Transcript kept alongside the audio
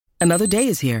Another day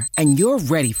is here, and you're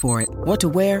ready for it. What to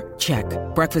wear? Check.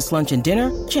 Breakfast, lunch, and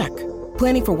dinner? Check.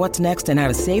 Planning for what's next and how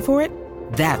to save for it?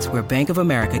 That's where Bank of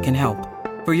America can help.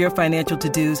 For your financial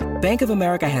to-dos, Bank of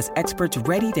America has experts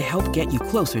ready to help get you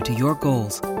closer to your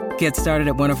goals. Get started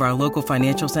at one of our local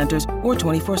financial centers or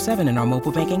 24/7 in our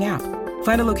mobile banking app.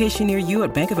 Find a location near you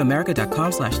at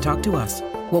bankofamerica.com/talktous.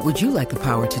 What would you like the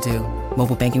power to do?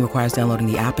 Mobile banking requires downloading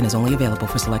the app and is only available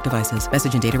for select devices.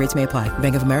 Message and data rates may apply.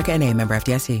 Bank of America N.A., member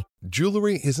FDIC.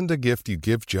 Jewelry isn't a gift you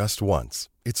give just once.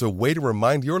 It's a way to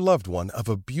remind your loved one of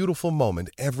a beautiful moment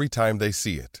every time they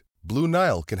see it. Blue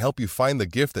Nile can help you find the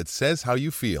gift that says how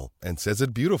you feel and says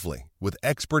it beautifully, with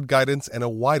expert guidance and a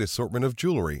wide assortment of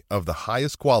jewelry of the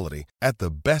highest quality at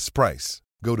the best price.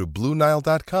 Go to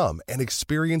BlueNile.com and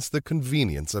experience the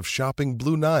convenience of shopping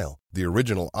Blue Nile, the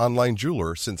original online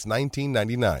jeweler since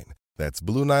 1999. That's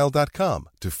BlueNile.com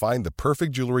to find the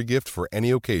perfect jewelry gift for any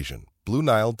occasion.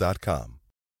 BlueNile.com.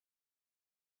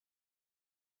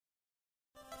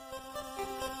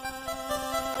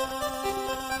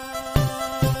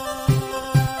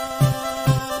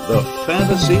 The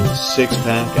Fantasy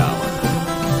Six-Pack Hour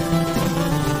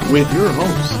with your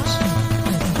hosts,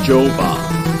 Joe Bond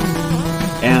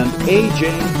and AJ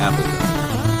Appleton.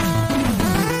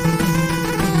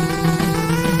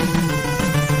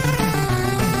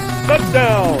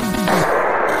 Touchdown!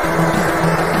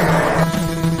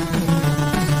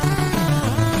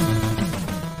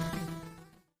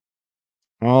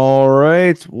 All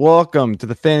right, welcome to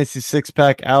the Fantasy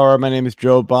Six-Pack Hour. My name is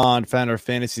Joe Bond, founder of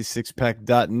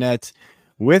FantasySixPack.net.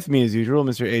 With me, as usual,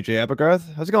 Mr. AJ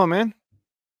Applegarth. How's it going, man?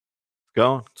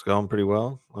 It's going pretty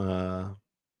well.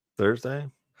 Thursday,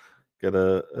 got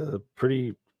a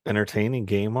pretty entertaining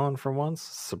game on for once,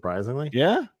 surprisingly.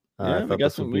 Yeah, we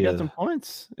got some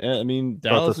points. Yeah, I mean,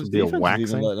 Dallas' defense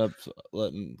is even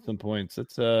letting some points.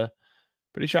 It's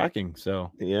pretty shocking.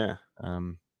 So yeah,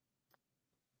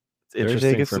 it's Thursday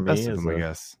interesting for me as a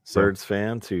guess. Birds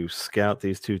fan to scout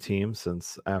these two teams,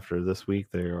 since after this week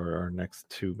they are our next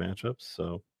two matchups.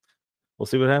 So we'll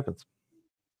see what happens.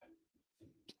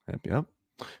 Yep.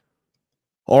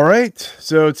 All right,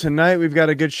 so tonight we've got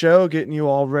a good show, getting you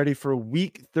all ready for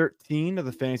week 13 of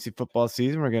the fantasy football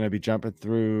season. We're going to be jumping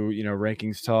through,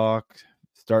 rankings talk,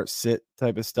 start sit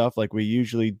type of stuff like we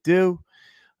usually do.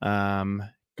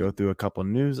 Go through a couple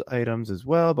news items as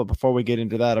well. But before we get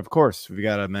into that, of course, we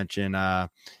got to mention,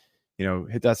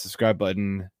 hit that subscribe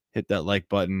button, hit that like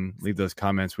button, leave those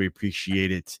comments. We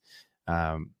appreciate it.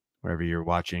 Wherever you're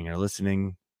watching or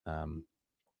listening,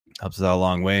 helps us out a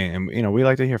long way. And, we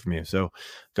like to hear from you. So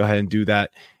go ahead and do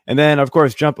that. And then, of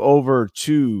course, jump over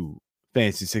to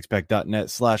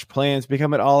FantasySixPack.net/plans.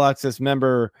 Become an all-access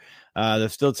member.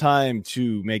 There's still time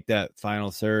to make that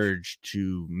final surge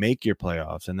to make your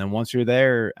playoffs. And then once you're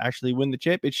there, actually win the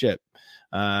championship.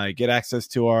 Get access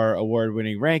to our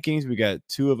award-winning rankings. We got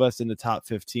two of us in the top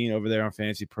 15 over there on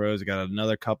Fantasy Pros. We got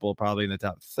another couple probably in the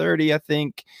top 30, I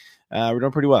think. We're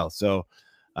doing pretty well. So,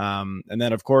 and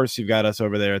then, of course, you've got us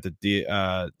over there at the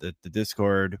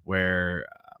Discord where,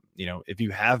 if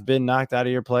you have been knocked out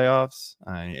of your playoffs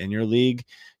in your league,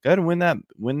 go ahead and win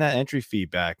that entry fee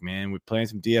back, man. We're playing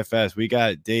some DFS. We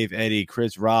got Dave, Eddie,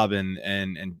 Chris, Robin,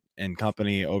 and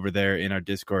company over there in our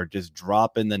Discord, just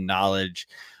dropping the knowledge.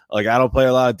 Like, I don't play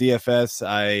a lot of DFS.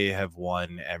 I have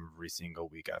won every single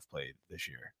week I've played this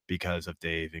year because of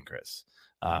Dave and Chris.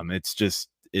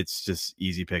 It's just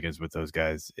easy pickings with those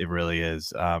guys. It really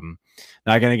is. Not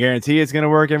going to guarantee it's going to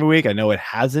work every week. I know it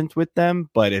hasn't with them,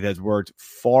 but it has worked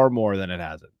far more than it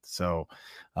hasn't. So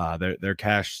their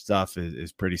cash stuff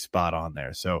is pretty spot on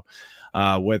there. So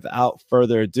without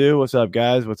further ado, what's up,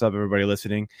 guys? What's up, everybody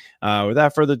listening?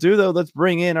 Without further ado, though, let's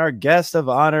bring in our guest of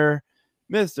honor,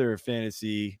 Mr.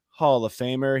 Fantasy Hall of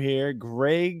Famer here,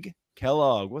 Greg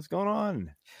Kellogg. What's going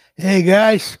on? Hey,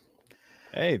 guys.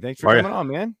 Hey, thanks for coming on,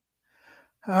 man.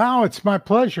 Oh, it's my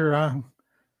pleasure.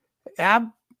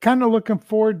 I'm kind of looking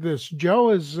forward to this. Joe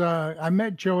is, I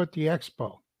met Joe at the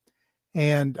Expo,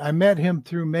 and I met him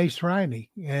through Mace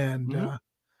Riney. And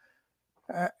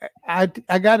I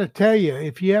got to tell you,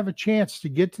 if you have a chance to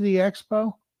get to the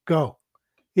Expo, go.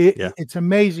 It's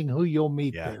amazing who you'll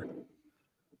meet there.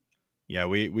 Yeah,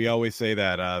 we always say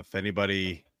that if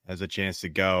anybody has a chance to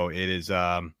go, it is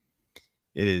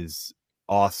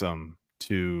awesome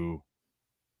to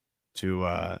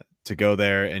go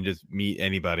there and just meet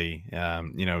anybody.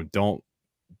 Don't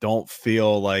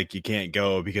feel like you can't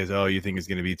go because you think it's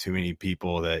going to be too many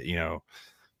people, that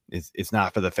it's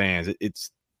not for the fans. It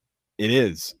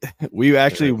is. We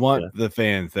actually want the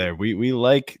fans there. We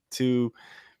like to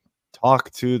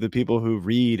talk to the people who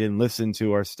read and listen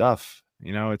to our stuff.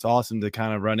 It's awesome to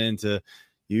kind of run into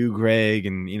you, Greg,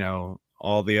 and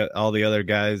all the other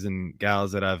guys and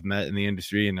gals that I've met in the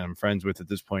industry and I'm friends with at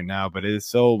this point now. But it is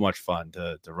so much fun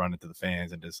to run into the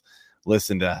fans and just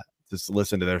listen to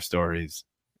their stories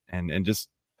and just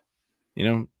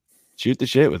shoot the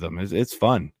shit with them. It's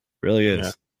fun, really is.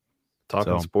 Yeah.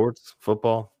 Talking sports,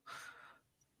 football,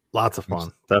 lots of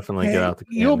fun. Definitely get out the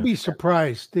campus. You'll be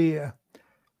surprised. The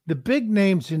big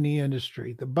names in the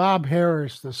industry, the Bob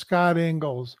Harris, the Scott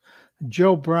Ingles,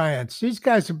 Joe Bryants, these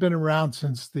guys have been around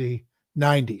since the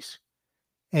 90s.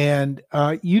 And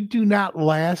you do not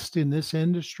last in this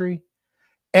industry.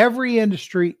 Every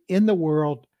industry in the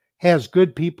world has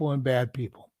good people and bad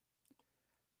people.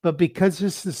 But because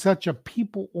this is such a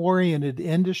people-oriented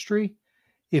industry,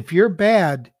 if you're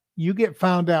bad, you get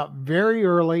found out very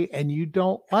early and you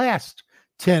don't last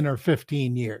 10 or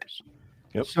 15 years.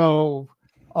 Yep. So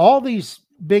all these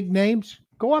big names,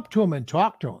 go up to them and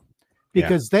talk to them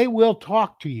because they will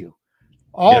talk to you.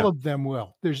 All of them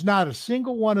will. There's not a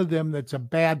single one of them that's a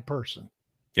bad person.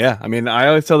 Yeah. I mean, I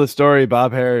always tell the story.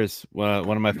 Bob Harris, one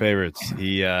of my favorites.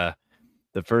 He, the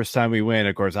first time we went,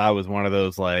 of course, I was one of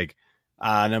those like,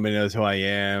 nobody knows who I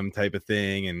am type of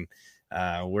thing. And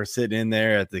we're sitting in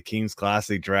there at the King's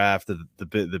Classic draft,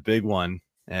 the big one.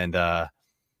 And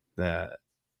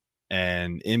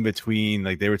and in between,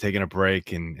 like they were taking a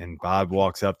break and Bob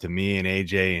walks up to me and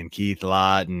AJ and Keith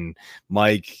Lott and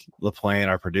Mike LaPlante,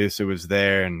 our producer, was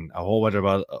there, and a whole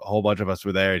bunch of us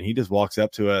were there. And he just walks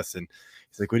up to us and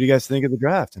he's like, "What do you guys think of the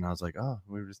draft?" And I was like, "Oh,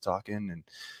 we were just talking." And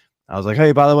I was like,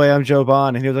 "Hey, by the way, I'm Joe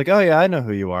Bond." And he was like, "Oh yeah, I know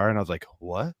who you are." And I was like,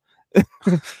 "What?"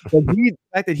 The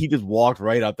fact that he just walked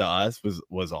right up to us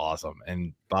was awesome.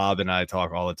 And Bob and I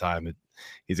talk all the time.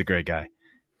 He's a great guy.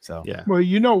 So yeah.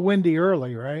 Well, Wendy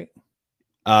Early, right?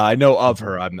 I know of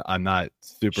her. I'm not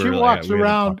super. She walks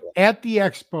around at the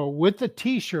expo with a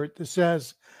T-shirt that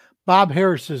says "Bob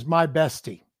Harris is my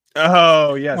bestie."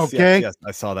 Oh yes, okay. Yes.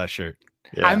 I saw that shirt.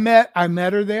 Yeah. I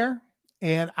met her there,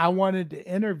 and I wanted to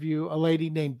interview a lady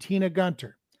named Tina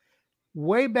Gunter.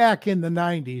 Way back in the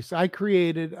 90s, I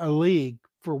created a league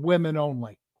for women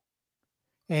only.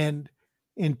 And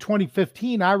in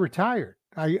 2015, I retired.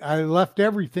 I left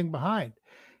everything behind.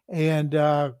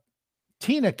 And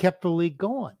Tina kept the league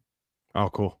going. Oh,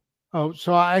 cool. Oh,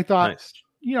 so I thought, nice.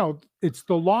 It's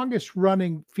the longest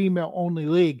running female only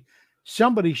league.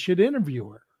 Somebody should interview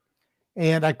her.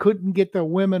 And I couldn't get the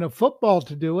women of football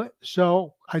to do it.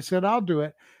 So I said, I'll do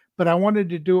it. But I wanted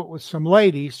to do it with some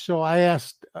ladies. So I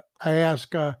asked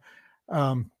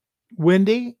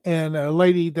Wendy and a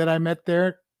lady that I met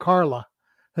there, Carla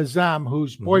Hazam,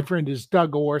 whose boyfriend is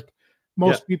Doug Orth.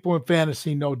 Most people in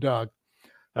fantasy know Doug.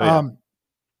 Oh, yeah.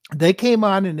 They came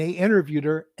on and they interviewed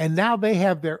her, and now they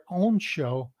have their own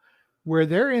show where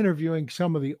they're interviewing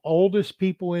some of the oldest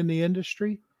people in the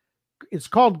industry. It's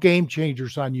called Game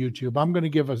Changers on YouTube. I'm going to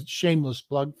give a shameless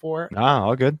plug for it.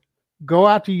 All good. Go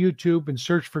out to YouTube and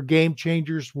search for Game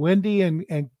Changers. Wendy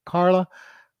and Carla.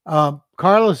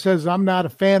 Carla says, I'm not a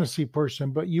fantasy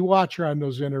person, but you watch her on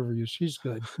those interviews. She's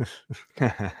good.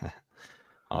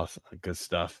 Awesome. Good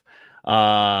stuff.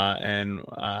 And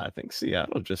I think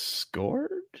Seattle just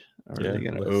scored. Are they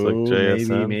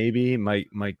gonna, maybe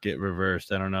might get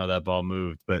reversed. I don't know. That ball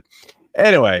moved. But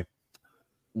anyway,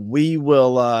 we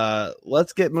will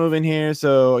let's get moving here.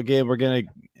 So again, we're gonna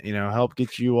help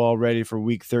get you all ready for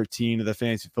week 13 of the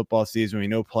fantasy football season. We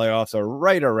know playoffs are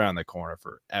right around the corner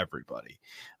for everybody.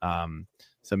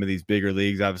 Some of these bigger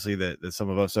leagues, obviously, that some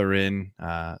of us are in,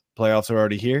 playoffs are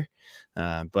already here.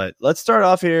 But let's start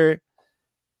off here.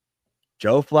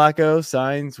 Joe Flacco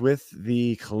signs with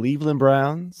the Cleveland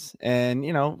Browns, and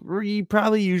we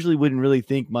probably usually wouldn't really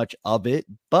think much of it,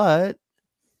 but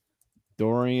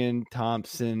Dorian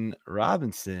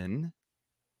Thompson-Robinson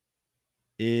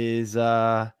is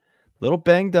a little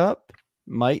banged up,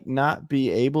 might not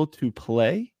be able to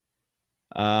play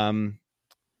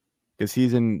because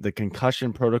he's in the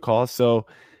concussion protocol. So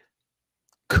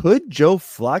could Joe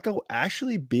Flacco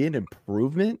actually be an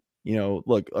improvement?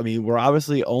 Look, I mean, we're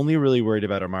obviously only really worried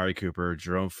about Amari Cooper,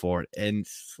 Jerome Ford, and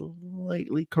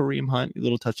slightly Kareem Hunt, a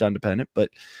little touchdown dependent.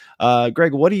 But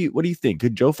Greg, what do you think?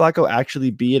 Could Joe Flacco actually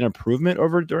be an improvement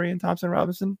over Dorian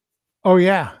Thompson-Robinson? Oh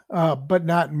yeah, but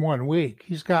not in 1 week.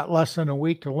 He's got less than a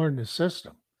week to learn the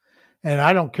system, and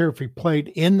I don't care if he played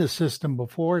in the system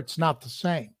before; it's not the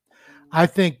same. I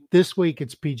think this week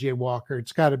it's PJ Walker.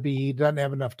 It's got to be. He doesn't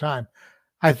have enough time.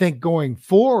 I think going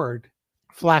forward,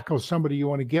 Flacco's somebody you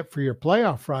want to get for your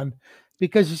playoff run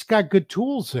because he's got good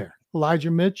tools there.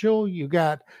 Elijah Mitchell, you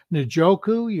got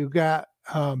Njoku, you got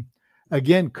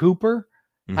again Cooper.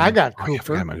 Mm-hmm. I got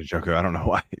Cooper. Njoku. I don't know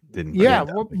why it didn't. Yeah,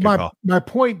 well, my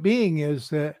point being is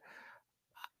that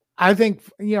I think,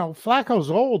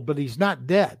 Flacco's old, but he's not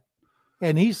dead.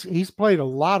 And he's played a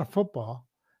lot of football.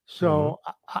 So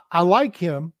I like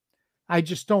him. I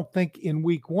just don't think in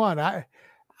week one.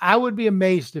 I would be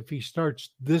amazed if he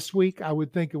starts this week. I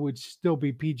would think it would still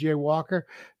be PJ Walker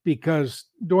because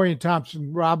Dorian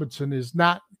Thompson-Robinson is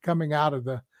not coming out of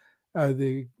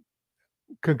the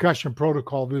concussion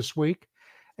protocol this week.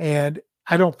 And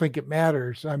I don't think it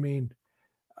matters. I mean,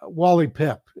 Wally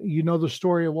Pipp, you know the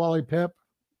story of Wally Pipp?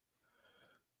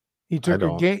 He took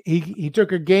a game. He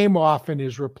took a game off, and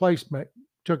his replacement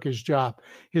took his job.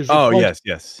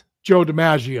 Yes. Joe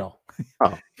DiMaggio.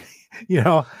 Oh,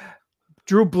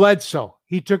 Drew Bledsoe.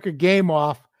 He took a game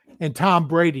off, and Tom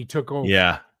Brady took over.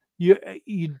 Yeah.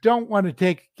 You don't want to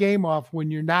take a game off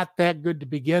when you're not that good to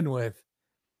begin with,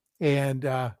 and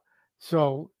good.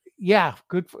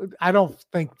 I don't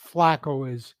think Flacco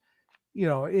is.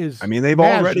 I mean, they've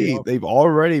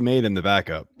already made him the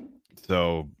backup.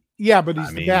 So. Yeah, but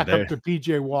he's the backup to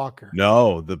PJ Walker.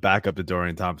 No, the backup to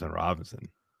Dorian Thompson-Robinson.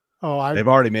 They've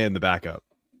already made him the backup.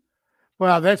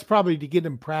 Well, that's probably to get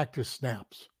him practice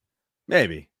snaps.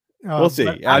 Maybe. We'll see.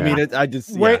 I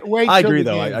agree,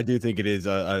 though. I do think it is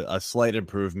a slight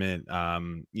improvement.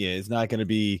 It's not going to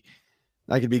be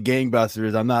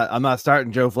gangbusters. I'm not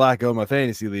starting Joe Flacco in my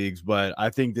fantasy leagues, but I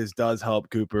think this does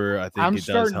help Cooper. I think it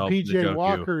does help PJ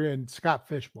Walker and Scott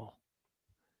Fishbowl.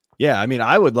 Yeah, I mean,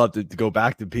 I would love to go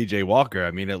back to PJ Walker. I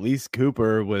mean, at least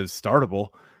Cooper was startable.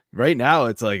 Right now,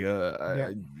 it's like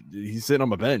he's sitting on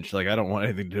my bench. Like, I don't want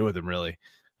anything to do with him, really.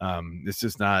 It's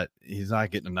just he's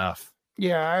not getting enough.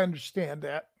 Yeah, I understand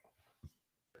that.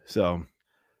 So,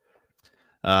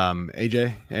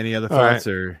 AJ, any other thoughts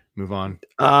or move on?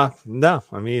 No,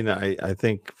 I mean, I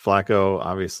think Flacco,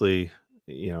 obviously,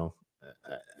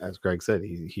 as Greg said,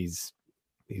 he's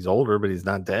older, but he's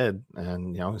not dead.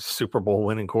 And, Super Bowl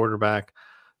winning quarterback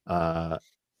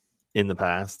in the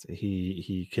past.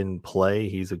 He can play.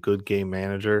 He's a good game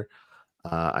manager.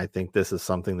 I think this is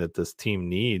something that this team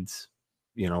needs,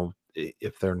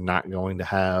 if they're not going to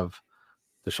have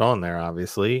Deshaun there,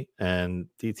 obviously. And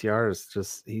DTR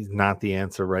is he's not the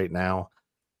answer right now.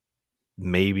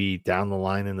 Maybe down the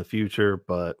line in the future,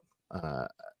 but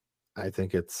I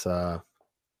think it's Flacco.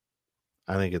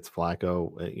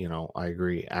 I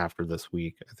agree. After this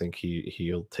week, I think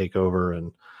he'll take over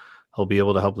and he'll be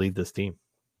able to help lead this team.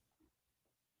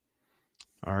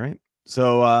 All right.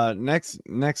 So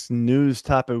next news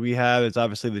topic we have is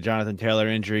obviously the Jonathan Taylor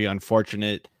injury.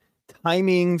 Unfortunate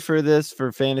timing for this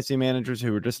for fantasy managers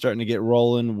who were just starting to get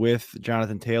rolling with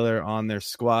Jonathan Taylor on their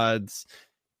squads.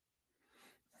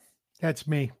 That's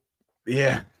me.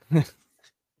 Yeah.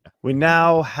 We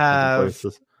now have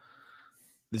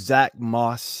Zach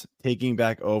Moss taking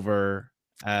back over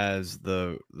as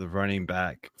the running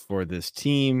back for this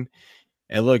team.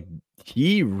 And look,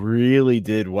 he really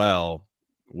did well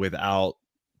without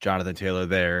Jonathan Taylor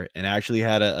there and actually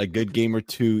had a good game or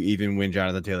two even when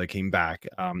Jonathan Taylor came back.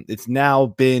 It's now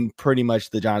been pretty much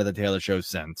the Jonathan Taylor show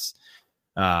since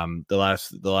the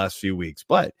last few weeks.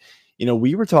 But,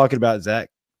 we were talking about Zach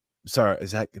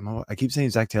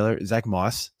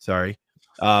Moss. Sorry.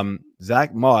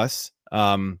 Zach Moss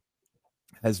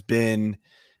has been,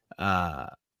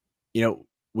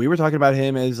 we were talking about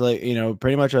him as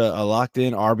pretty much a locked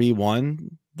in RB1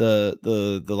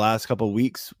 the last couple of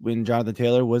weeks when Jonathan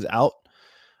Taylor was out.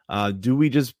 Do we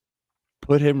just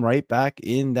put him right back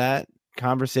in that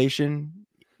conversation,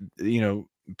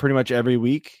 pretty much every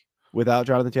week without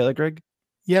Jonathan Taylor, Greg?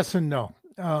 Yes and no.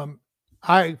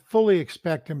 I fully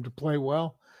expect him to play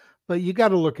well, but you got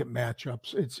to look at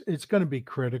matchups. It's going to be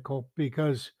critical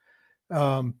because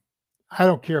I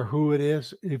don't care who it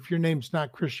is. If your name's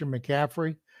not Christian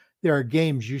McCaffrey, there are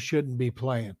games you shouldn't be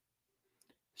playing.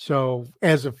 So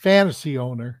as a fantasy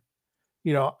owner,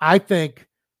 I think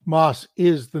Moss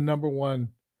is the number one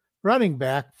running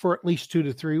back for at least 2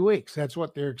 to 3 weeks. That's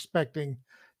what they're expecting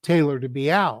Taylor to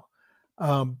be out.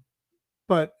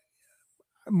 But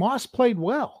Moss played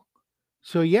well.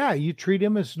 So yeah, you treat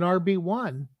him as an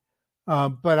RB1.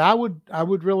 But I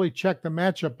would really check the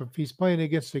matchup. If he's playing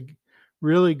against a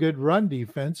really good run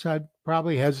defense, I'd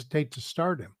probably hesitate to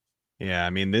start him. Yeah,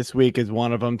 I mean, this week is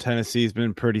one of them. Tennessee's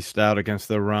been pretty stout against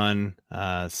the run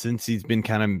since he's been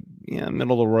kind of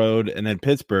middle of the road, and then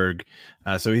Pittsburgh.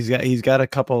 So he's got a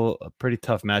couple of pretty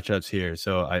tough matchups here.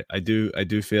 So I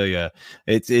do feel you.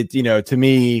 It's to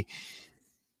me,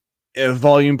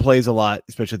 volume plays a lot,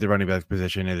 especially at the running back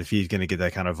position. And if he's going to get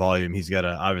that kind of volume, he's got to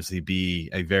obviously be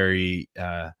a very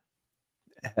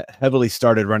heavily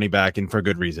started running back, and for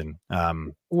good reason.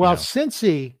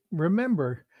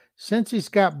 Since he's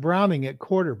got Browning at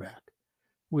quarterback,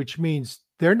 which means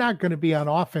they're not going to be on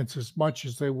offense as much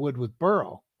as they would with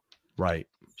Burrow. Right.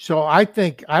 So I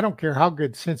think, I don't care how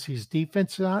good Cincy's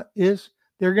defense is,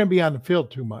 they're going to be on the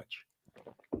field too much.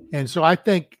 And so I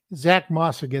think Zach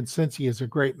Moss against Cincy is a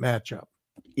great matchup.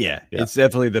 Yeah, it's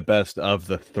definitely the best of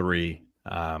the three.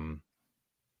 The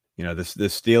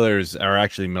Steelers are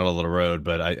actually middle of the road,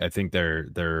 but I think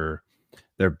they're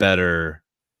better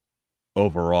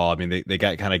overall. I mean, they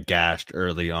got kind of gashed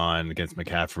early on against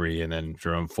McCaffrey, and then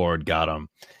Jerome Ford got them.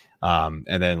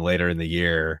 And then later in the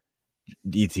year,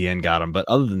 ETN got them. But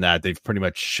other than that, they've pretty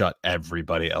much shut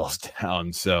everybody else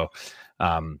down. So,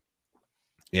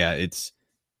 it's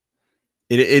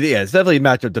definitely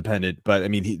matchup dependent. But I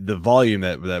mean, the volume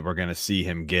that we're going to see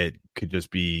him get could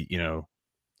just be,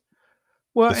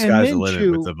 well, the sky's the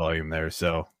limit with the volume there.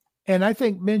 So, and I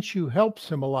think Minshew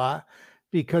helps him a lot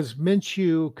because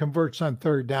Minshew converts on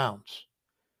third downs.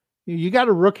 You got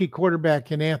a rookie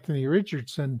quarterback in Anthony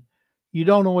Richardson. You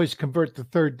don't always convert the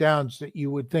third downs that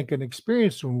you would think an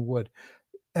experienced one would.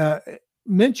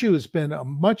 Minshew has been a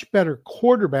much better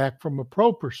quarterback from a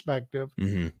pro perspective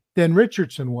than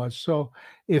Richardson was. So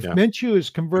if Minshew is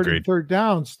converting third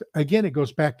downs, again, it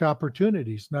goes back to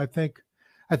opportunities. And I think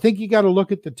you got to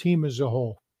look at the team as a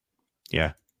whole.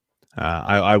 Yeah.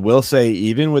 I will say,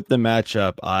 even with the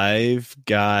matchup, I've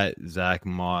got Zach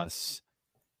Moss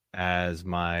as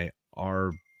my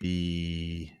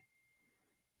RB.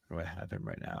 Where do I have him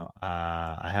right now?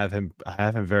 I have him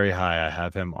very high. I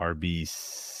have him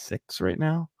RB6 right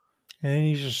now. And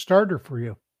he's a starter for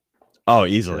you. Oh,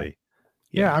 easily.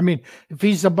 Yeah. I mean, if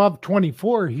he's above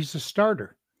 24, he's a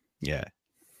starter. Yeah.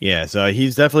 Yeah. So he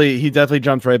definitely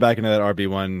jumped right back into that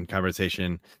RB1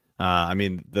 conversation. I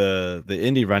mean, the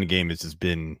Indy run game has just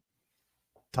been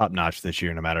top notch this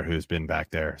year, no matter who's been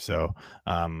back there. So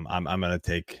I'm gonna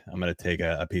take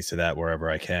a piece of that wherever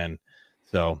I can.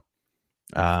 So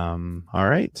all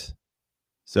right.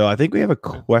 So I think we have a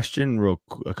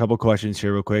couple questions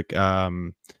here real quick.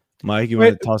 Mike, you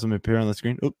want to toss them up here on the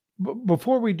screen? Oop.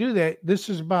 Before we do that, this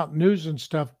is about news and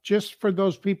stuff. Just for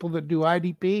those people that do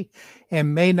IDP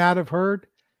and may not have heard,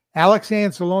 Alex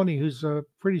Anzalone, who's a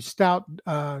pretty stout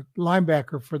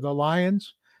linebacker for the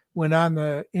Lions, went on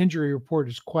the injury report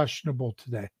is questionable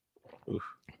today. Oof.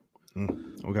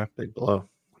 Okay. Big blow.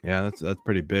 Yeah, that's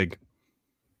pretty big.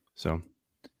 So,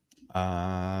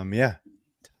 Tyler,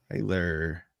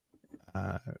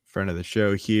 friend of the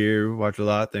show here, watch a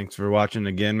lot. Thanks for watching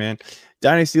again, man.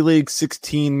 Dynasty League,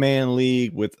 16-man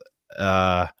league with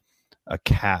a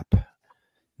cap.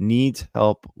 Need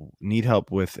help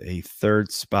with a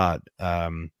third spot.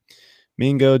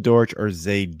 Mingo, Dortch, or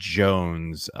Zay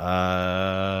Jones.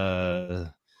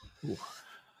 I'm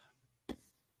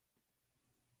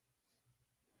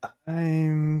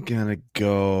gonna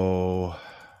go.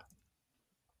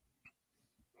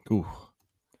 Ooh.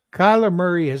 Kyler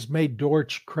Murray has made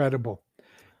Dortch credible.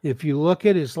 If you look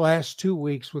at his last 2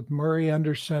 weeks with Murray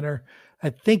under center, I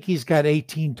think he's got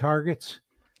 18 targets.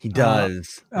 He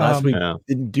does. Last week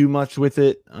didn't do much with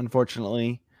it,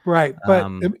 unfortunately. Right, but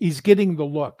he's getting the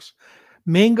looks.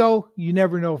 Mingo, you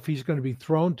never know if he's going to be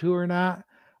thrown to or not.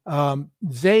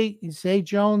 Zay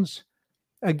Jones,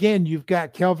 again, you've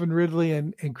got Calvin Ridley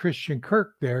and Christian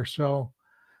Kirk there. So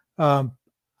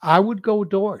I would go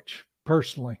Dortch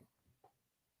personally.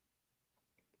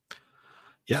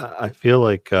 Yeah, I feel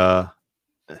like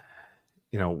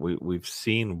we've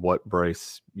seen what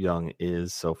Bryce Young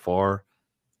is so far.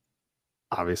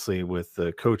 Obviously, with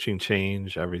the coaching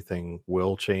change, everything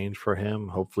will change for him.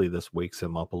 Hopefully, this wakes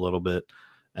him up a little bit,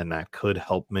 and that could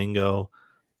help Mingo.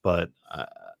 But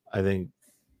I think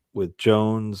with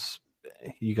Jones,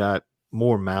 you got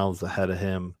more mouths ahead of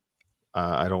him.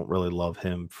 I don't really love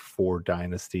him for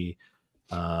Dynasty.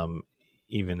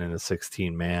 Even in a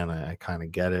 16-man, I kind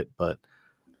of get it, but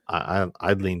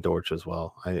I'd lean Dortch as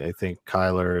well. I think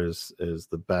Kyler is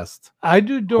the best. I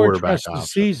do Dortch rest of the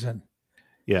season.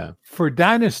 Yeah. For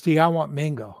Dynasty, I want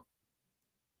Mingo.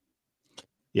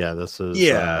 Yeah, this is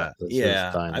Dynasty,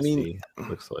 I mean,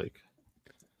 looks like.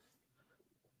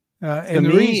 And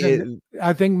the reason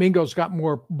I think Mingo's got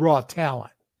more raw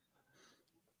talent.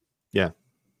 Yeah.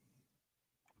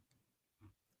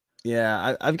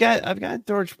 Yeah, I've got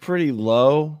Dortch pretty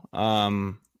low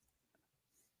in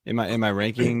my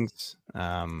rankings.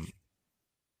 I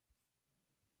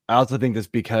also think that's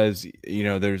because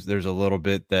there's a little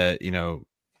bit that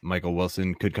Michael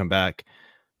Wilson could come back,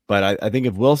 but I think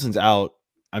if Wilson's out,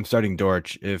 I'm starting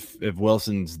Dortch. If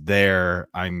Wilson's there,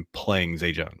 I'm playing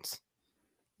Zay Jones.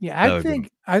 Yeah,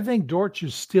 I think Dortch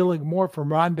is stealing more from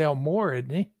Rondale Moore,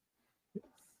 isn't he?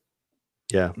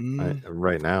 Yeah,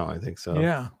 right now I think so.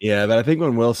 Yeah, but I think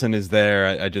when Wilson is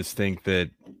there, I just think that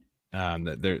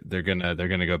that they're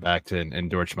gonna go back to, and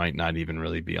Dortch might not even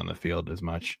really be on the field as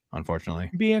much, unfortunately.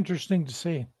 Be interesting to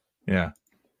see. Yeah.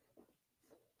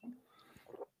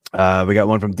 We got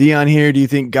one from Dion here. Do you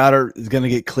think Goddard is going to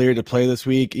get cleared to play this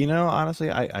week? Honestly,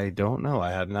 I don't know.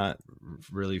 I have not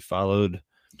really followed.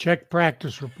 Check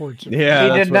practice reports. Yeah, He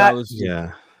that's did what I not- was.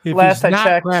 Yeah. If Last he's I not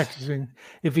checked- practicing,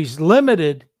 if he's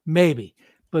limited, maybe.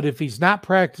 But if he's not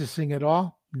practicing at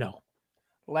all, no.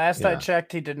 Last I Yeah.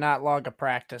 checked, he did not log a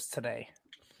practice today.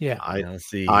 Yeah. Let's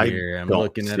see I here. I'm don't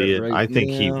looking at see it right I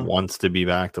think he now. wants to be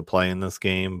back to play in this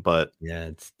game, but Yeah,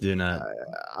 do not.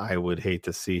 I would hate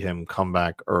to see him come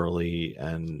back early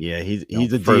and Yeah, he's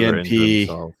a further injure DNP.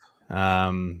 himself.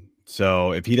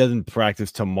 So if he doesn't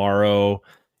practice tomorrow,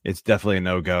 it's definitely a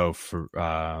no-go for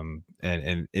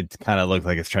and it kind of looks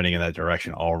like it's trending in that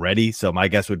direction already. So my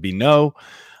guess would be no.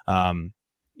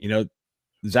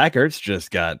 Zach Ertz just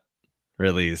got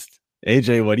released.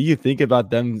 AJ, what do you think about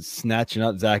them snatching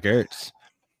up Zach Ertz?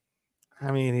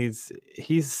 I mean,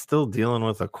 he's still dealing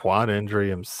with a quad injury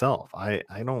himself. I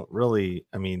don't really.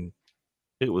 I mean,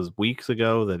 it was weeks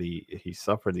ago that he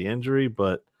suffered the injury,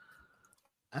 but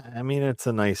I mean, it's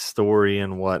a nice story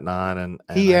and whatnot. And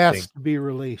He I asked think, to be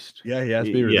released. Yeah, he has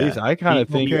to be Yeah. released. I kind of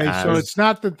think Okay, so has- it's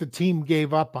not that the team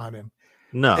gave up on him.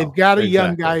 no, They've got a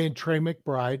young exactly. guy in Trey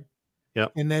McBride.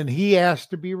 Yep. And then he asked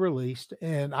to be released.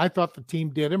 And I thought the team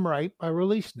did him right by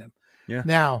releasing him. Yeah.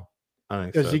 Now, I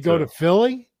think does so, he go too. to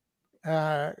Philly?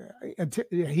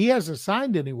 He hasn't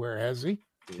signed anywhere, has he?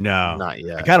 no. Not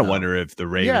yet. I kind of no. wonder if the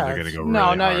Ravens Yeah, are going to go no,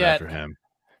 really not hard yet. after him.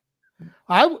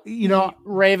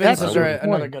 Ravens that's is a good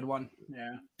another point. good one.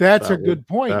 Yeah. That's That a good would-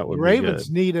 point. that The would be Ravens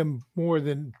good. need him more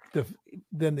than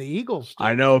the Eagles do.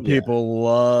 I know Yeah. people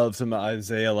love some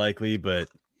Isaiah Likely, but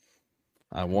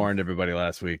I warned everybody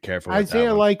last week. Careful. with that Isaiah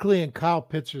one. Likely and Kyle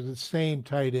Pitts are the same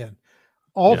tight end.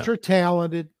 Ultra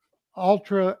talented,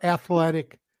 ultra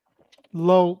athletic,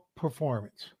 low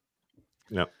performance.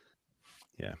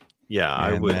 Yeah,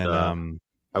 I And would. then,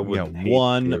 I we would got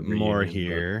one more here.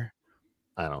 here.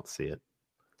 I don't see it.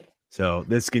 So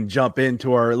this can jump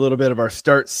into our little bit of our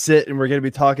start sit, and we're going to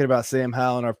be talking about Sam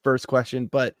Howell in our first question,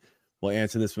 but we'll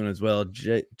answer this one as well.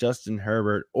 Justin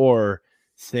Herbert or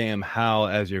Sam Howell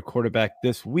as your quarterback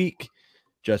this week.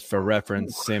 Just for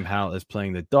reference, Sam Howell is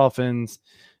playing the Dolphins.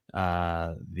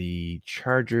 The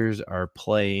Chargers are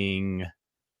playing.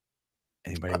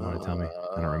 Anybody want to tell me?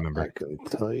 I don't remember. I can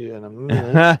tell you in a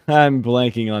minute. I'm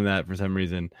blanking on that for some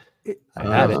reason. I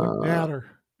had it. Doesn't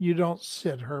matter. You don't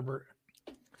sit Herbert.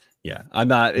 Yeah, I'm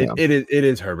not. Yeah. It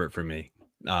is Herbert for me.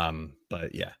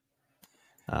 But yeah,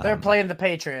 They're playing the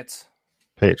Patriots.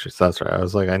 Patriots. That's right. I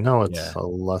was like, I know it's Yeah. a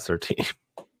lesser team.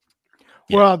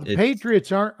 Yeah, Well, the it's-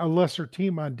 Patriots aren't a lesser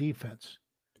team on defense.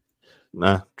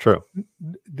 Nah, true.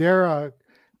 They're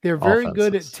very Offense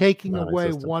good at is taking away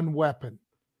non-existent. one weapon.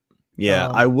 Yeah,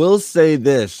 Um, I will say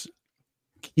this: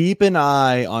 keep an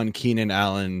eye on Keenan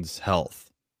Allen's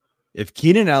health. If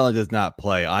Keenan Allen does not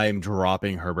play, I am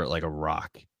dropping Herbert like a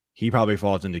rock. He probably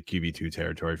falls into QB2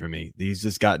 territory for me. He's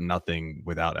just got nothing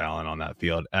without Allen on that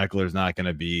field. Eckler's not going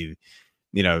to be,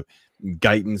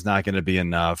 Guyton's not going to be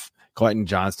enough. Quentin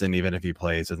Johnston, even if he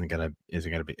plays, isn't going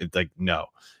to be. It's like no,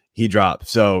 he dropped.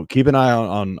 So keep an eye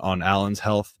on Allen's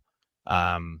health.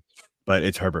 But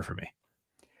it's Herbert for me.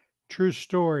 True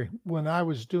story. When I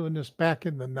was doing this back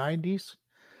in the 90s,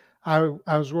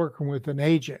 I was working with an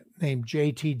agent named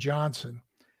JT Johnson,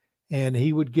 and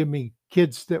he would give me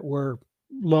kids that were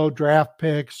low draft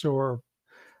picks or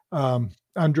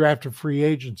undrafted free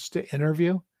agents to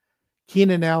interview.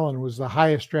 Keenan Allen was the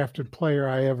highest drafted player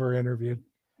I ever interviewed.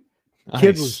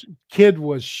 Nice. Kid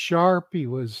was sharp. He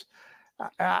was,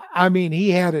 I mean, he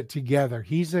had it together.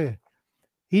 He's a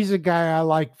guy I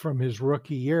liked from his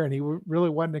rookie year, and he really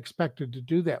wasn't expected to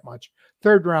do that much.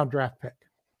 3rd round draft pick.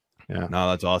 Yeah. No,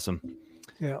 that's awesome.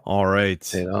 Yeah. All right.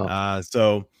 Paid off.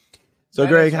 So That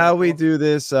Greg, is how really we cool. do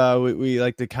this, we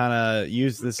like to kind of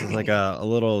use this as like a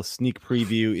little sneak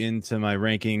preview into my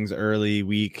rankings early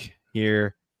week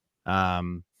here.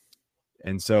 And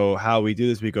so how we do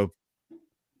this, we go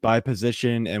by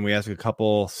position and we ask a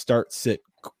couple start sit,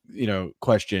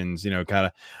 questions, kind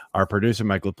of our producer,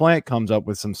 Mike LaPlante, comes up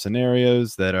with some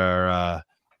scenarios that are,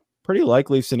 pretty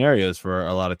likely scenarios for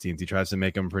a lot of teams. He tries to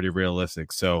make them pretty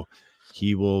realistic. So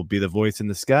he will be the voice in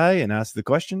the sky and ask the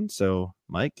question. So,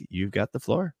 Mike, you've got the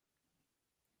floor.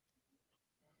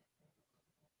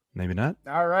 Maybe not.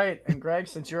 All right. And Greg,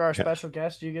 since you're our special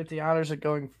guest, you get the honors of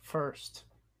going first.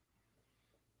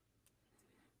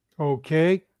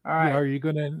 Okay. All right. Are you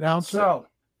going to announce it? So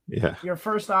Yeah. your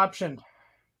first option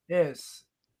is,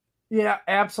 yeah,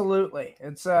 absolutely.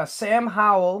 It's Sam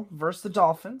Howell versus the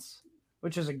Dolphins.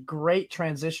 which is a great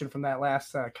transition from that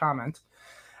last comment.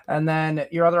 And then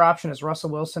your other option is Russell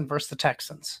Wilson versus the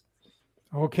Texans.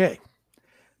 Okay.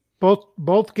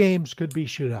 Both games could be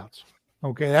shootouts.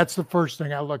 Okay, that's the first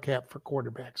thing I look at for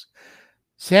quarterbacks.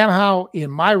 Sam Howell in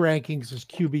my rankings is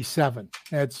QB7.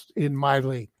 That's in my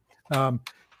league.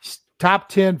 Top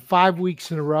 10, 5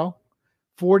 weeks in a row,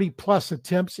 40-plus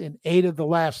attempts in 8 of the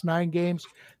last 9 games,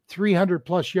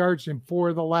 300-plus yards in 4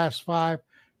 of the last 5,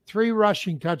 3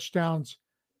 rushing touchdowns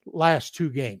last 2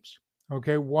 games.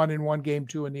 Okay, 1 in one game,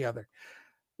 2 in the other.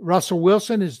 Russell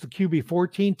Wilson is the QB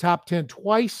 14, top 10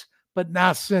 twice, but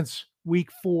not since week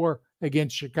 4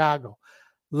 against Chicago.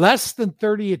 Less than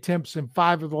 30 attempts in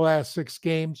 5 of the last 6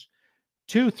 games,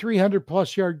 2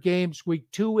 300-plus yard games, week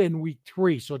 2 and week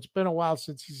 3. So it's been a while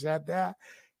since he's had that.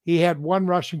 He had 1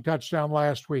 rushing touchdown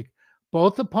last week.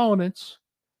 Both opponents,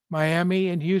 Miami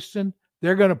and Houston,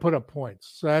 they're going to put up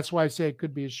points. So that's why I say it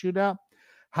could be a shootout.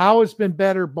 Howe has been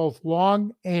better both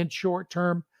long and short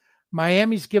term.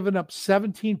 Miami's given up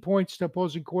 17 points to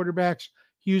opposing quarterbacks.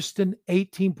 Houston,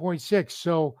 18.6.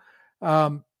 So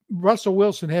Russell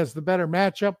Wilson has the better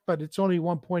matchup, but it's only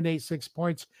 1.86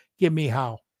 points. Give me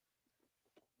Howe.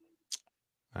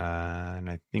 And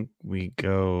I think we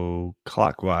go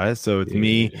clockwise. So it's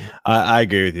me. I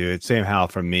agree with you. It's Sam Howell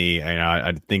from me.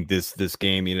 I think this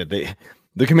game,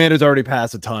 the Commanders already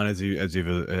passed a ton, as you've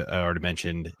already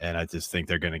mentioned, and I just think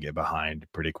they're going to get behind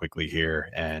pretty quickly here,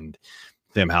 and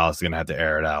Sam Howell is going to have to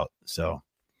air it out. So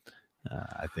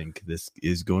I think this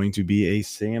is going to be a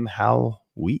Sam Howell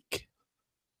week.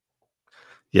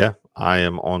 Yeah, I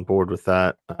am on board with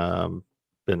that.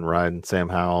 Been riding Sam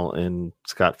Howell and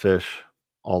Scott Fish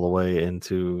all the way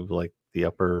into like the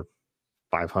upper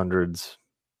 500s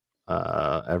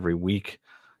every week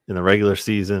in the regular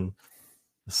season.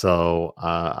 So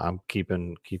I'm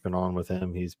keeping on with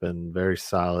him. He's been very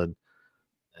solid.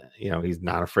 He's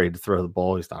not afraid to throw the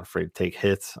ball. He's not afraid to take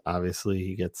hits. Obviously,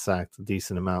 he gets sacked a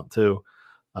decent amount too.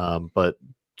 But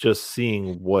just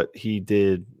seeing what he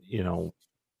did,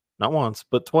 not once,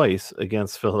 but twice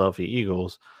against Philadelphia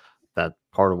Eagles, that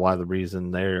part of why the reason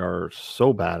they are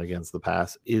so bad against the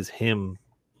pass is him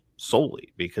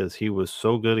solely, because he was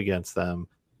so good against them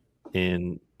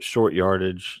in short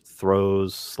yardage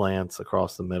throws, slants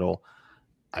across the middle.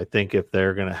 I think if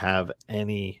they're going to have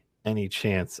any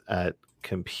chance at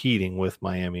competing with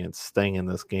Miami and staying in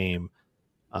this game,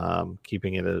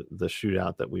 keeping it the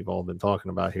shootout that we've all been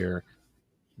talking about here,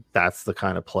 that's the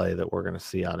kind of play that we're going to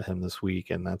see out of him this week,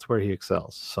 and that's where he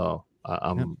excels. So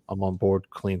I'm on board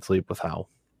clean sleep with Howell.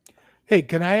 Hey,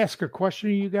 can I ask a question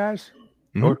to you guys?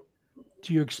 Sure.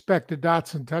 Do you expect a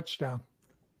Dotson touchdown?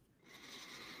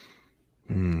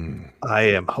 I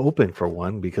am hoping for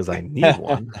one because I need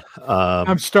one.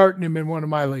 I'm starting him in one of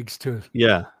my leagues too.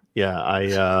 Yeah.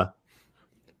 I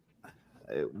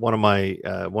one of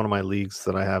my leagues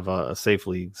that I have a safe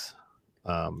leagues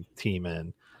team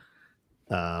in.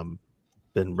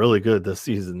 Been really good this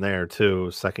season there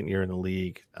too. Second year in the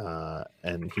league,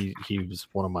 and he was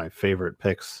one of my favorite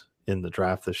picks in the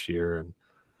draft this year, and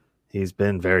he's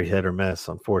been very hit or miss,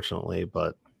 unfortunately.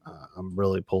 But I'm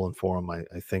really pulling for him. I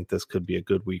think this could be a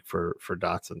good week for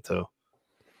Dotson too.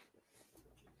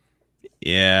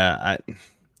 Yeah,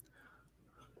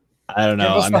 I don't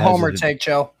know. Give us the homer take,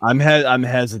 Joe. I'm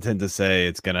hesitant to say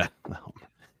it's gonna.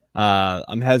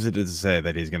 I'm hesitant to say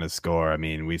that he's going to score. I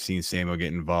mean, we've seen Samuel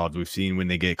get involved. We've seen when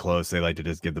they get close, they like to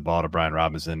just give the ball to Brian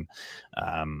Robinson.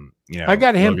 I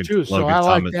got him too, so I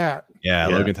like that. Yeah,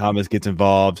 Logan Thomas gets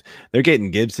involved. They're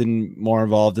getting Gibson more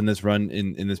involved in this run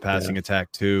in this passing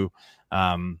attack too.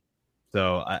 So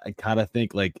I kind of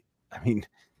think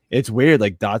it's weird.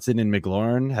 Like Dotson and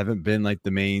McLaurin haven't been like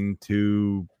the main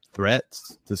 2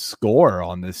 threats to score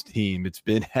on this team. It's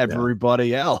been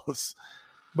everybody else.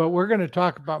 But we're going to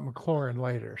talk about McLaurin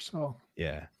later. So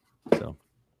yeah. So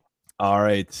all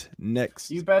right. Next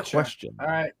you betcha. Question. All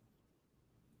right.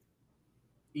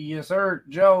 Yes, sir.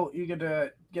 Joe, you get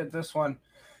to get this one.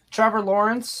 Trevor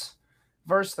Lawrence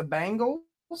versus the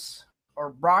Bengals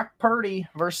or Brock Purdy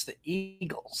versus the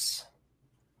Eagles?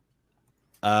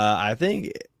 I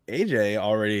think AJ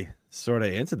already sort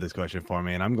of answered this question for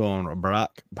me, and I'm going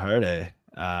Brock Purdy.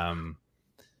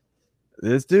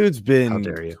 This dude's been. How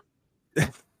dare you?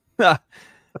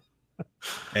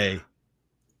 Hey,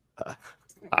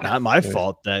 not my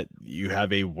fault that you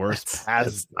have a worse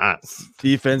pass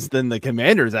defense than the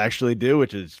Commanders actually do,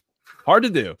 which is hard to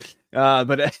do.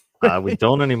 But we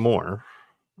don't anymore.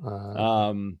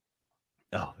 Let's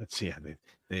see.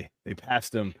 They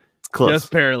passed him close.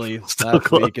 Just barely Still last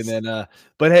close. week, and then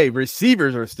but hey,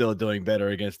 receivers are still doing better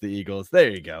against the Eagles. There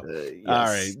you go. Yes. All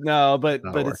right, no, but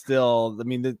That'll work. it's still. I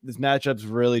mean, this matchup's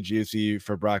really juicy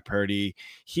for Brock Purdy.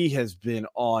 He has been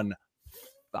on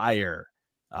fire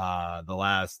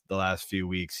the last few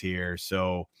weeks here.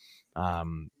 So,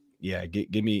 yeah,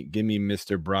 give me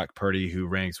Mr. Brock Purdy, who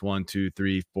ranks 1, 2,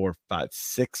 3, 4, 5,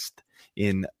 6th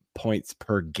in points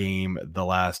per game the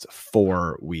last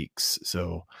 4 weeks.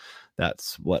 So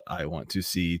that's what I want to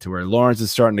see, to where Lawrence is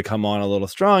starting to come on a little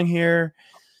strong here.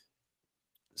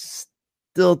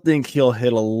 Still think he'll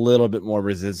hit a little bit more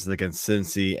resistance against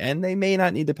Cincy, and they may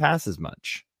not need to pass as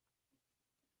much.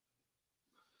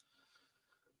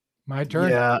 My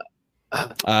turn. Yeah.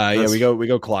 Yeah, we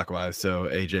go clockwise. So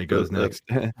AJ goes next.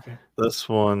 This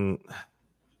one,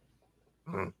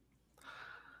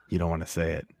 You don't want to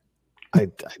say it.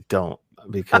 I don't,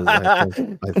 because I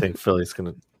think Philly's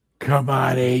gonna Come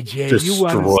on, AJ.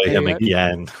 destroy him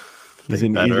again. He's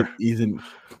in.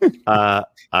 Yeah,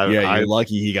 you're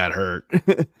lucky he got hurt.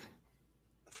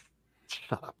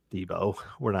 Shut up, Debo.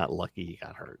 We're not lucky he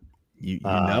got hurt. You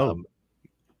know.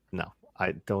 No,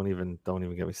 I don't even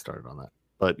get me started on that.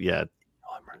 But yeah,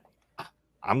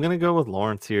 I'm gonna go with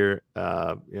Lawrence here.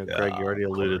 Greg, you already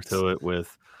alluded to it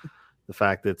with the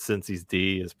fact that Cincy's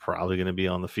D is probably going to be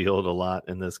on the field a lot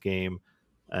in this game,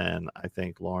 and I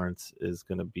think Lawrence is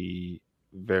going to be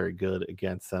very good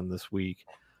against them this week.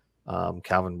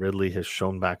 Calvin Ridley has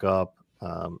shown back up.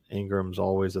 Ingram's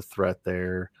always a threat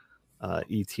there.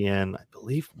 ETN, I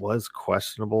believe, was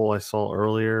questionable, I saw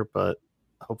earlier, but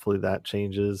hopefully that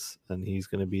changes, and he's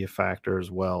going to be a factor as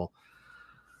well.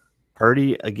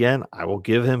 Purdy, again, I will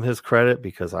give him his credit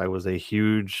because I was a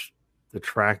huge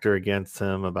detractor against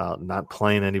him about not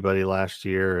playing anybody last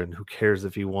year, and who cares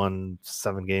if he won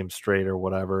 7 games straight or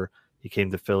whatever. He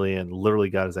came to Philly and literally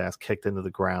got his ass kicked into the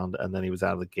ground, and then he was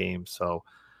out of the game, so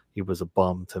he was a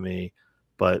bum to me.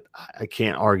 But I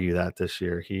can't argue that this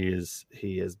year. He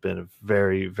has been a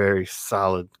very, very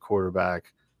solid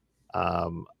quarterback.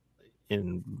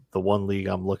 In the one league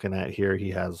I'm looking at here, he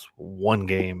has 1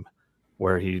 game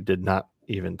where he did not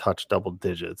even touch double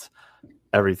digits.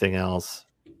 Everything else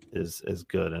is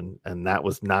good, and that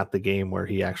was not the game where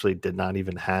he actually did not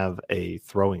even have a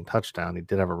throwing touchdown. He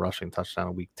did have a rushing touchdown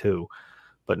in week 2,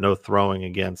 but no throwing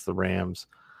against the Rams.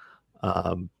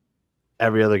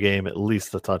 Every other game, at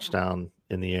least a touchdown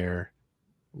in the air.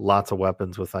 Lots of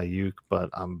weapons with Ayuk, but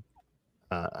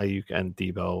Ayuk and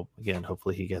Debo, again,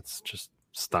 hopefully he gets just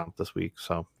stomped this week.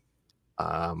 So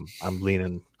I'm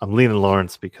leaning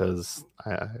Lawrence because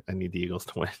I need the Eagles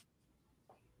to win.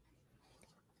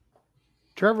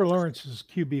 Trevor Lawrence is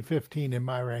QB 15 in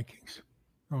my rankings.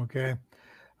 Okay.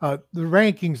 The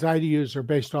rankings I use are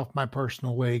based off my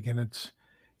personal league, and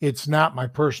it's not my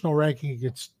personal ranking.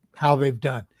 It's how they've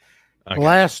done. Okay. The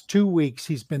last 2 weeks,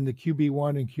 he's been the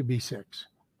QB1 and QB6.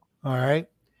 All right.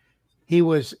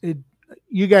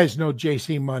 You guys know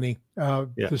JC Money,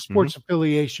 the sports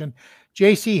affiliation.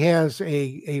 JC has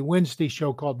a Wednesday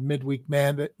show called Midweek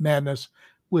Madness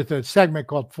with a segment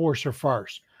called Force or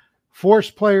Farce.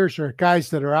 Force players are guys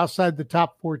that are outside the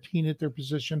top 14 at their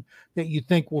position that you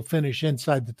think will finish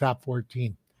inside the top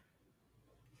 14.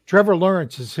 Trevor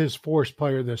Lawrence is his force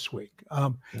player this week.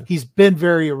 He's been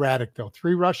very erratic, though.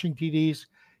 3 rushing TDs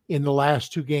in the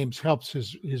last 2 games helps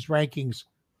his rankings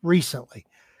recently.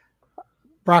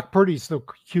 Brock Purdy's the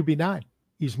QB9.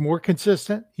 He's more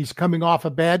consistent. He's coming off a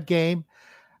bad game.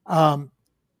 Out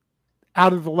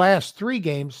of the last 3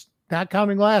 games, not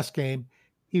counting last game,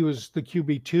 he was the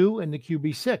QB2 and the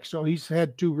QB6. So he's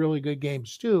had 2 really good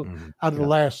games, too, out of the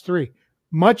last 3.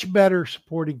 Much better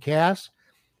supporting cast.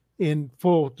 In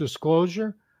full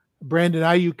disclosure, Brandon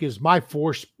Ayuk is my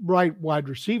force right wide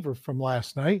receiver from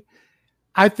last night.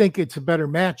 I think it's a better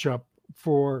matchup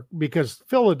because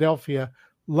Philadelphia,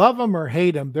 love them or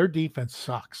hate them, their defense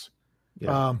sucks.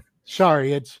 Yeah.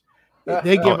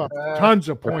 They give up tons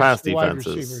of points to wide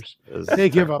receivers. They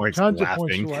give up tons of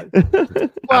points to wide.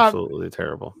 Absolutely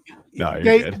terrible. No,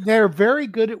 they're very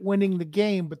good at winning the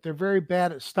game, but they're very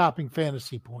bad at stopping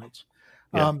fantasy points.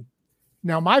 Yeah.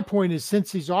 Now, my point is,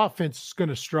 since his offense is going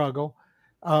to struggle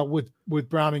with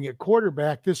Browning at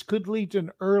quarterback, this could lead to an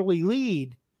early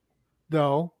lead,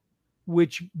 though,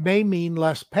 which may mean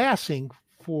less passing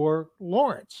for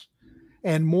Lawrence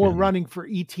and more running for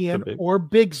ETN or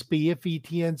Bigsby if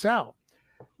ETN's out.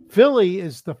 Philly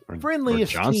is the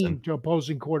friendliest team to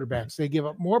opposing quarterbacks. They give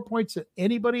up more points than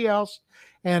anybody else,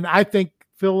 and I don't think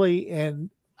Philly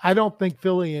and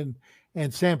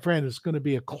San Fran is going to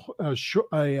be a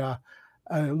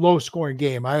low-scoring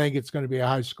game. I think it's going to be a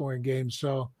high-scoring game.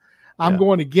 So I'm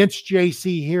going against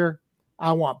JC here.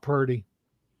 I want Purdy.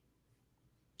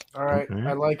 All right, Okay.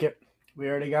 I like it. We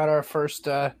already got our first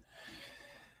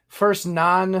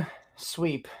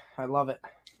non-sweep. I love it.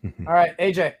 All right,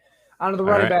 AJ, on to the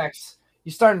running backs.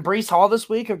 You starting Breece Hall this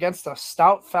week against the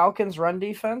stout Falcons run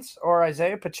defense or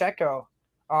Isaiah Pacheco?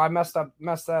 Oh, I messed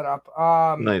that up.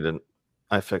 No, you didn't.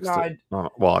 I fixed no, it.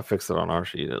 Well, I fixed it on our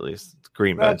sheet at least. It's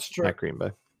Green Bay. That's true. At Green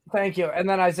Bay. Thank you. And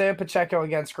then Isaiah Pacheco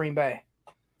against Green Bay.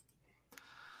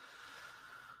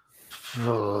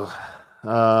 I'm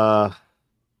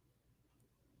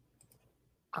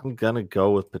gonna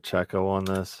go with Pacheco on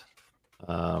this.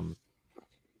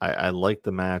 I like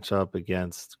the matchup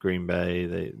against Green Bay.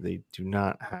 They do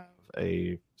not have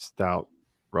a stout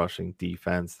rushing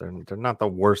defense. They're not the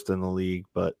worst in the league,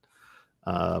 but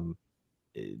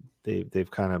they've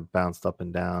kind of bounced up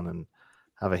and down and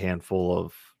have a handful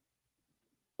of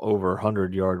over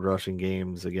 100-yard rushing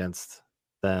games against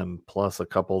them, plus a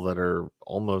couple that are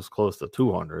almost close to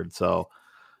 200. So,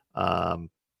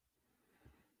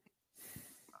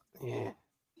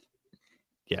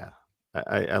 yeah.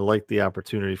 I like the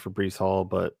opportunity for Breece Hall,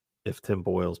 but if Tim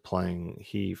Boyle's playing,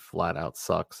 he flat out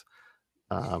sucks.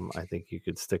 I think you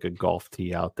could stick a golf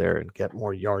tee out there and get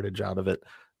more yardage out of it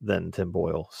than Tim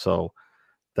Boyle. So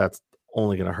that's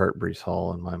only going to hurt Breece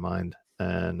Hall in my mind.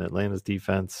 And Atlanta's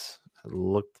defense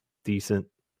looked decent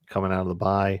coming out of the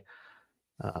bye.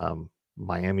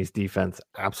 Miami's defense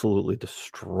absolutely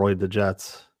destroyed the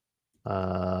Jets.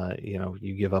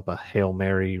 You give up a Hail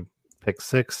Mary pick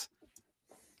six.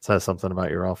 Says something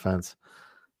about your offense.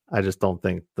 I just don't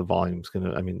think the volume's going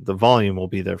to, the volume will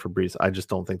be there for Breece. I just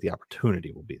don't think the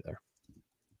opportunity will be there.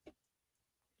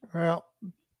 Well,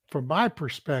 from my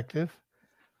perspective,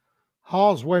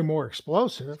 Hall's way more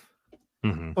explosive,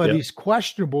 but he's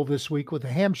questionable this week with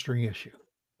a hamstring issue.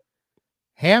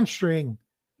 Hamstring,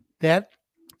 that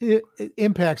it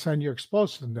impacts on your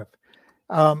explosiveness.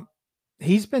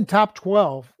 He's been top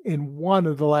 12 in one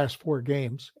of the last 4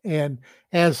 games. And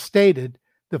as stated,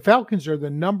 the Falcons are the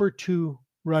number 2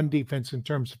 run defense in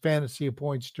terms of fantasy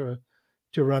points to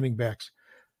running backs.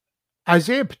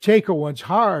 Isaiah Pacheco wants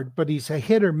hard, but he's a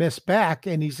hit or miss back,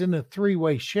 and he's in a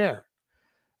 3-way share.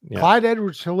 Yeah. Clyde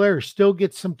Edwards-Helaire still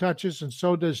gets some touches, and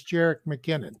so does Jerick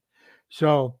McKinnon.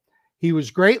 So he was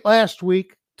great last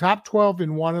week, top 12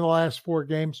 in one of the last 4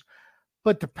 games,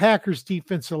 but the Packers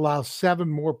defense allows 7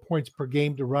 more points per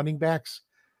game to running backs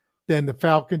than the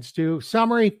Falcons do.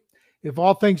 Summary, if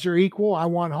all things are equal, I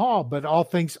want Hall, but all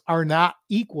things are not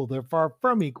equal. They're far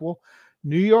from equal.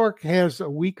 New York has a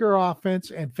weaker offense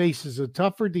and faces a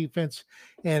tougher defense,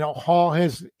 and Hall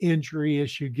has an injury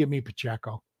issue. Give me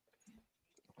Pacheco.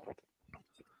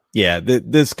 Yeah,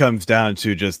 this comes down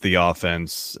to just the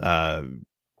offense.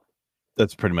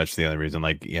 That's pretty much the only reason.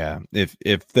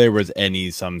 If there was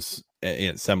some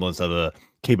semblance of a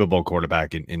capable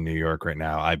quarterback in New York right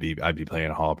now, I'd be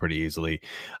playing Hall pretty easily.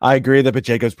 I agree that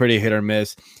Pacheco's pretty hit or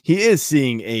miss. He is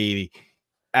seeing a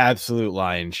absolute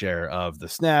lion's share of the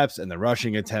snaps and the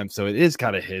rushing attempts, so it is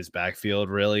kind of his backfield,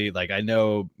 really. Like, I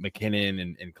know McKinnon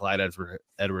and Clyde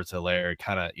Edwards-Helaire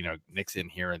kind of mix in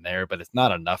here and there, but it's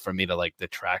not enough for me to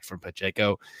detract from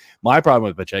Pacheco. My problem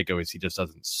with Pacheco is he just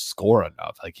doesn't score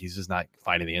enough. Like, he's just not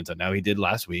finding the end zone. Now, he did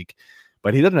last week,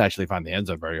 but he doesn't actually find the end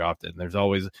zone very often. There's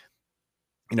always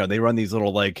they run these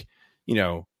little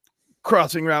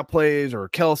crossing route plays, or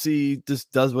Kelsey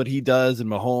just does what he does, and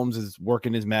Mahomes is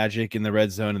working his magic in the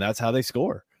red zone, and that's how they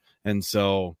score. And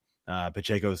so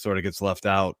Pacheco sort of gets left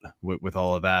out with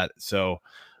all of that. So,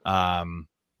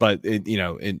 but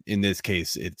in this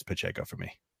case, it's Pacheco for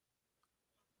me.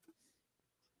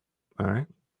 All right.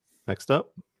 Next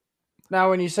up. Now,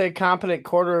 when you say competent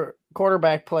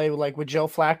quarterback play, would Joe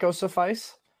Flacco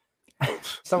suffice?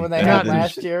 Someone they had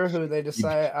last year who they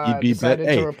decided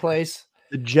to replace.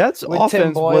 The Jets with offense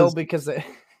Tim Boyle because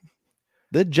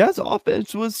the Jets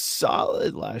offense was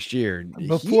solid last year. And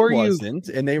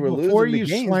they were losing the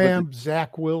games. Slam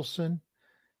Zach Wilson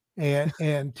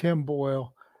and Tim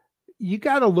Boyle, you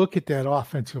got to look at that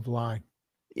offensive line.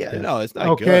 Yeah, no, it's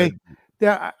not good.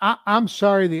 I'm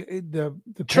sorry, the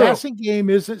passing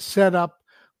game isn't set up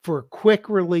for quick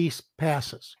release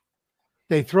passes.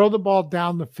 They throw the ball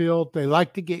down the field. They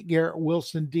like to get Garrett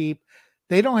Wilson deep.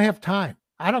 They don't have time.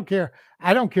 I don't care.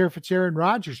 I don't care if it's Aaron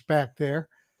Rodgers back there.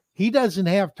 He doesn't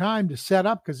have time to set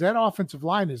up because that offensive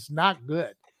line is not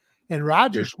good. And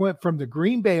Rodgers went from the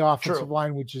Green Bay offensive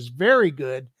line, which is very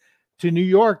good, to New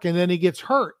York, and then he gets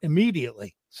hurt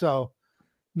immediately. So,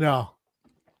 no.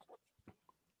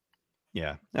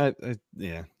 Yeah.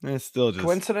 It's still just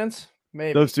coincidence.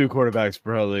 Maybe those 2 quarterbacks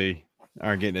probably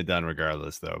aren't getting it done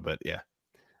regardless, though. But yeah,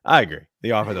 I agree.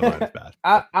 The offensive line is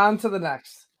bad. On to the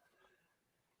next.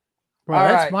 Well,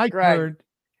 that's my turn.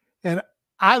 And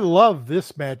I love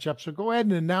this matchup, so go ahead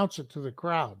and announce it to the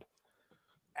crowd.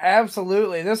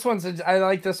 Absolutely. This one's I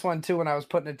like this one too when I was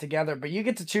putting it together, but you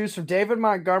get to choose from David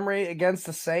Montgomery against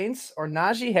the Saints or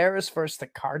Najee Harris versus the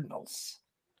Cardinals.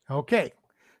 Okay.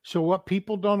 So what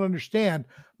people don't understand,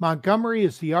 Montgomery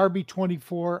is the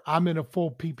RB24. I'm in a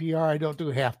full PPR. I don't do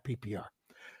half PPR.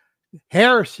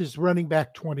 Harris is running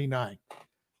back 29.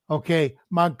 Okay.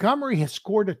 Montgomery has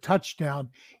scored a touchdown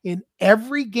in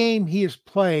every game he has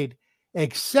played,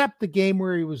 except the game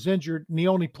where he was injured and he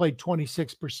only played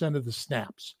 26% of the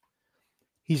snaps.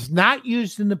 He's not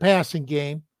used in the passing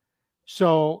game.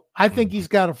 So I think he's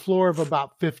got a floor of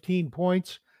about 15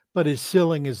 points, but his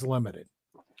ceiling is limited.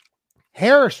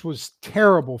 Harris was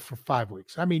terrible for 5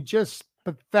 weeks. I mean, just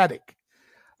pathetic.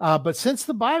 But since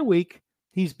the bye week,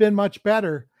 he's been much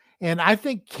better. And I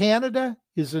think Canada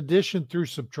is addition through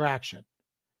subtraction.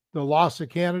 The loss of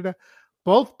Canada.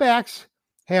 Both backs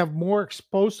have more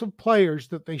explosive players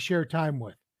that they share time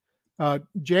with.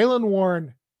 Jaylen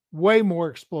Warren, way more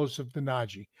explosive than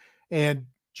Najee. And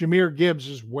Jahmyr Gibbs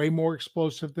is way more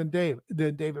explosive than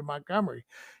David Montgomery.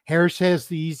 Harris has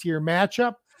the easier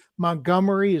matchup.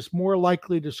 Montgomery is more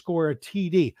likely to score a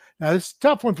TD. Now, this is a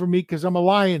tough one for me because I'm a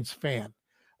Lions fan.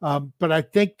 But I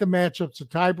think the matchup's a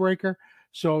tiebreaker.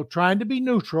 So trying to be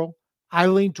neutral, I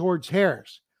lean towards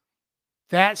Harris.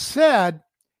 That said,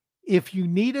 if you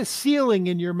need a ceiling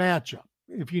in your matchup,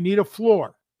 if you need a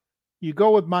floor, you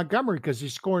go with Montgomery because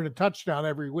he's scoring a touchdown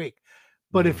every week.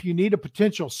 But if you need a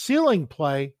potential ceiling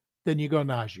play, then you go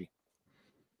Najee.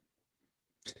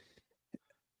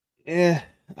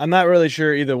 I'm not really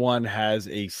sure either one has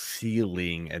a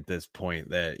ceiling at this point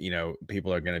that,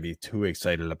 people are going to be too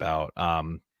excited about.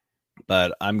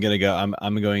 But I'm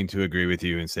going to agree with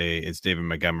you and say it's David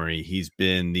Montgomery. He's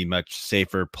been the much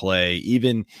safer play.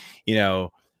 Even,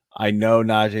 I know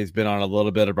Najee's been on a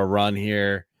little bit of a run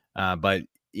here, but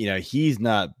he's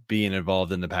not being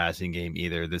involved in the passing game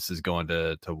either. This is going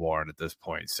to Warren at this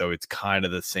point. So it's kind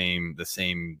of the same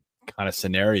kind of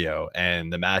scenario.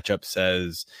 And the matchup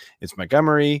says it's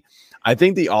Montgomery. I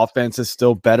think the offense is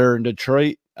still better in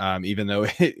Detroit, even though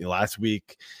last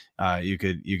week you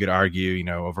could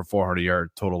argue, over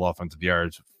 400 total offensive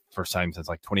yards, first time since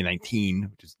like 2019,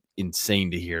 which is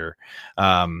insane to hear.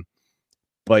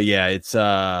 But yeah, it's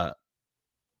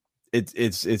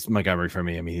Montgomery for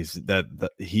me. I mean,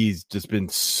 he's just been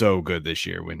so good this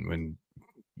year when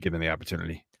given the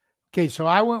opportunity. Okay, so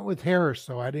I went with Harris,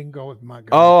 though. I didn't go with Montgomery.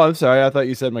 Oh, I'm sorry. I thought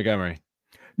you said Montgomery.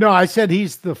 No, I said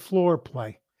he's the floor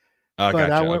play. Oh, but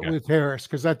gotcha. I went with Harris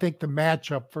because I think the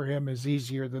matchup for him is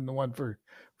easier than the one for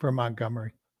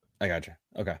Montgomery. I gotcha.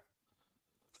 Okay.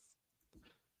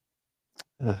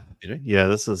 Yeah,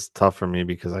 this is tough for me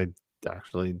because I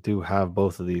actually do have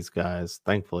both of these guys.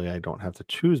 Thankfully, I don't have to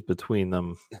choose between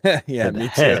them. Yeah, me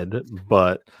head, too.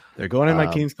 But they're going in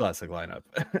my Kings Classic lineup.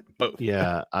 Both.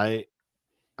 Yeah,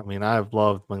 I mean, I've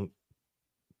loved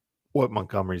what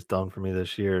Montgomery's done for me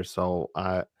this year, so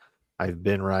I've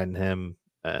been riding him.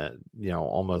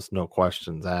 Almost no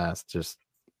questions asked, just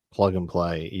plug and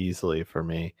play easily for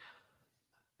me.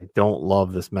 I don't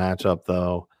love this matchup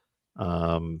though.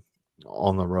 On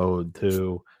the road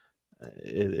too,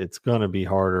 it's going to be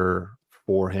harder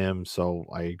for him. So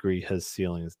I agree, his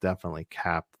ceiling is definitely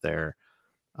capped there.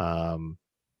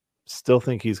 Still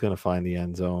think he's going to find the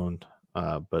end zone,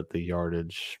 but the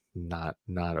yardage not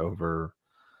over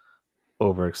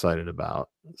excited about.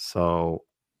 So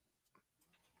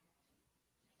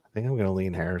I think I'm going to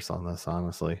lean Harris on this,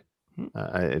 honestly.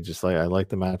 I like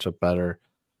the matchup better.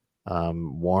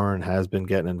 Warren has been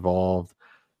getting involved,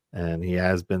 and he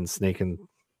has been sneaking,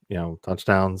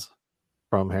 touchdowns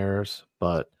from Harris,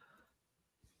 but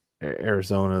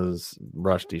Arizona's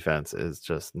rush defense is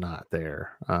just not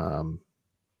there.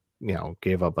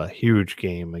 Gave up a huge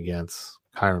game against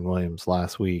Kyron Williams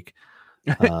last week.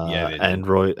 And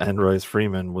Royce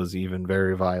Freeman was even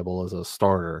very viable as a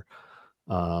starter,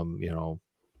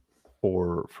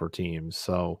 for teams.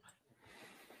 So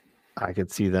I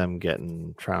could see them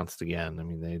getting trounced again. I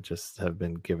mean, they just have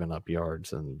been giving up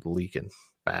yards and leaking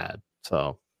bad.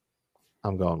 So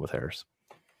I'm going with Harris.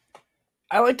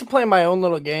 I like to play my own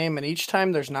little game, and each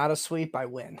time there's not a sweep, I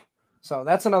win. So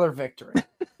that's another victory.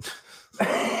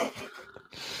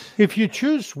 If you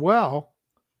choose well,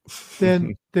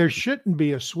 then there shouldn't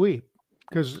be a sweep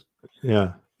because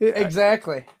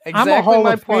exactly. I'm a Hall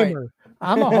of Famer.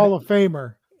 I'm a Hall of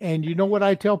Famer. And you know what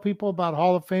I tell people about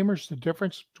Hall of Famers? The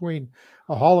difference between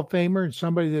a Hall of Famer and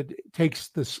somebody that takes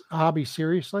this hobby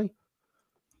seriously?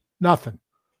 Nothing.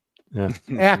 Yeah.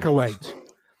 Accolades.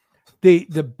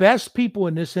 The best people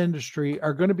in this industry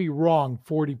are going to be wrong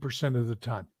 40% of the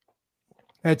time.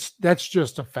 That's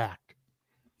just a fact.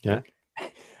 Yeah.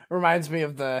 Reminds me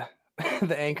of the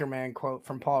Anchorman quote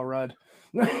from Paul Rudd.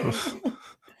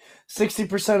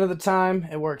 60% of the time,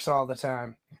 it works all the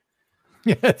time.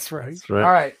 Yeah, that's right. That's right.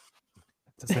 All right,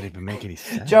 Does that even make any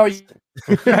sense? Joe,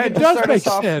 It does make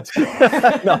sense.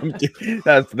 No, I'm kidding.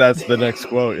 That's the next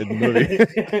quote in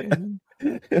the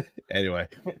movie. Anyway,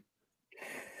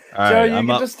 all Joe, right, you I'm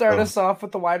can up. just start us off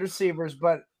with the wide receivers,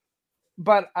 but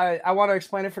I want to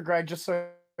explain it for Greg just so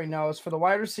he knows. For the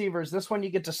wide receivers, this one you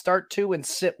get to start 2 and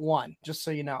sit 1, just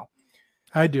so you know.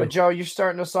 I do. But Joe, you're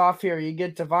starting us off here. You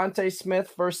get Devontae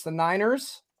Smith versus the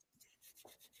Niners,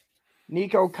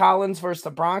 Nico Collins versus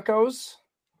the Broncos,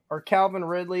 or Calvin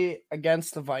Ridley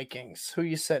against the Vikings. Who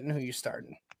you sitting? Who you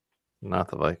starting? Not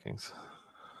the Vikings.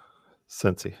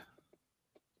 Cincy.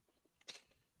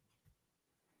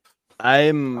 Why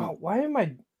am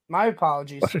I? My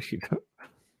apologies. What are you doing?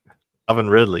 Calvin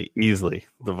Ridley, easily.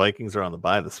 The Vikings are on the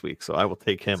bye this week, so I will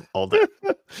take him all day.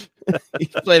 He's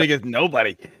played against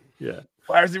nobody. Yeah.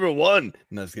 Wide receiver 1.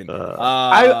 No, just kidding.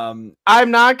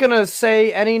 I'm not gonna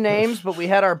say any names, but we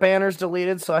had our banners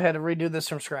deleted, so I had to redo this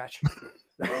from scratch.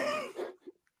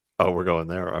 Oh, we're going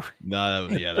there. Are we? No,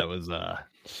 that was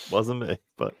Wasn't me,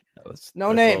 but that was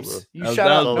No That's names. all the- You that shut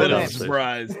was up. all No the a names.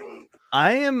 surprise.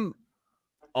 I am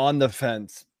on the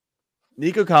fence.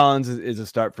 Nico Collins is a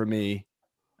start for me.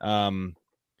 I'm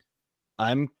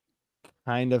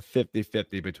kind of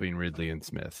 50-50 between Ridley and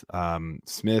Smith.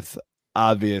 Smith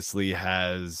obviously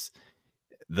has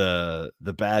the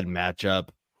bad matchup,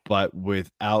 but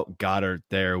without Goddard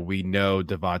there, we know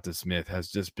Devonta Smith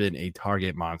has just been a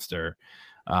target monster.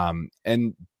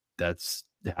 And that's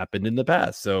happened in the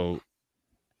past. So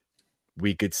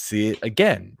we could see it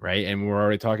again, right? And we're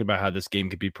already talking about how this game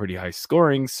could be pretty high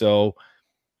scoring. So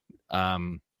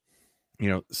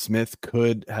Smith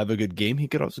could have a good game. He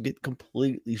could also get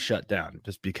completely shut down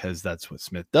just because that's what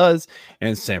Smith does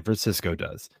and San Francisco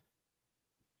does.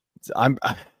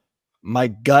 My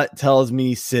gut tells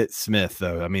me sit Smith,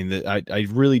 though. I mean, I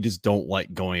really just don't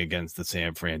like going against the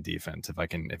San Fran defense if I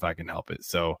can help it.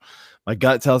 So my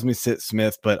gut tells me sit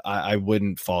Smith, but I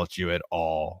wouldn't fault you at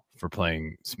all for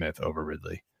playing Smith over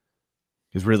Ridley,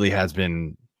 because Ridley has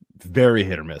been very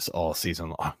hit or miss all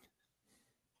season long.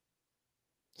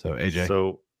 So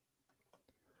AJ,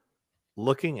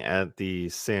 looking at the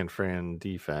San Fran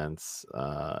defense,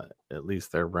 at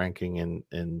least their ranking in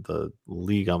the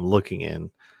league I'm looking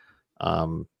in,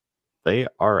 they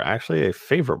are actually a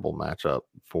favorable matchup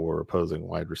for opposing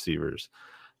wide receivers.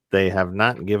 They have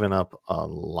not given up a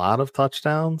lot of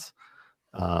touchdowns.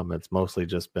 It's mostly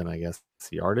just been, I guess,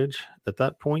 yardage at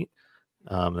that point.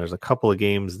 There's a couple of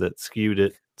games that skewed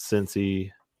it: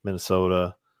 Cincy,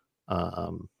 Minnesota,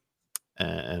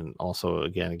 and also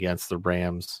again against the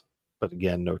Rams, but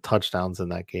again, no touchdowns in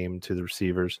that game to the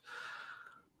receivers.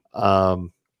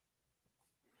 I'm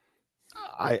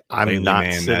lately, not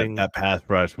man, sitting that pass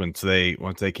rush once they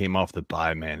came off the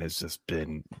bye, man, has just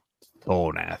been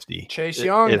so nasty. Chase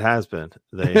Young. It has been.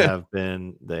 They have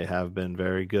been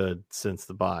very good since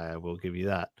the bye. I will give you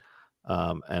that.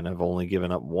 And have only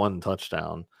given up one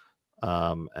touchdown,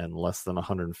 and less than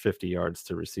 150 yards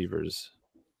to receivers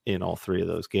in all three of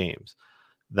those games.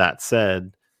 That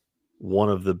said, one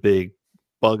of the big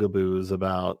bugaboos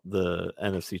about the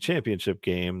NFC Championship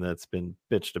game that's been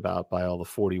bitched about by all the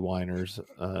 40 whiners,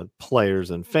 players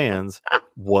and fans,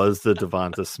 was the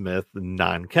Devonta Smith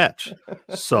non-catch.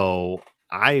 So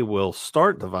I will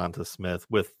start Devonta Smith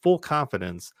with full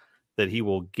confidence that he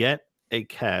will get a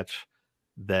catch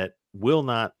that will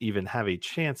not even have a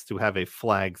chance to have a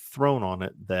flag thrown on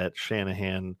it that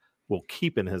Shanahan will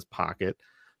keep in his pocket,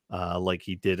 like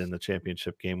he did in the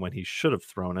championship game when he should have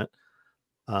thrown it.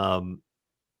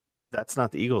 That's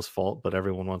not the Eagles' fault, but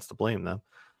everyone wants to blame them.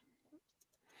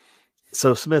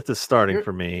 So Smith is starting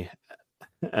for me,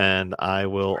 and I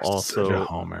will also such a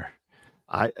homer.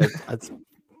 It's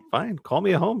fine. Call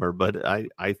me a homer, but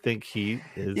I think he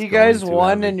is. You guys going to won,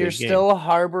 have a and you're big game. still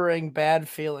harboring bad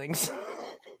feelings.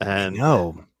 And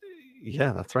No,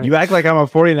 yeah, that's right. you act like I'm a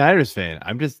 49ers fan.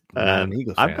 I'm just not an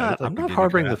Eagles fan. I'm not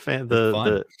harboring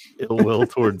the ill will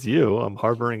towards you. I'm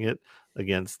harboring it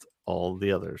against all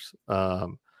the others.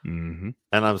 And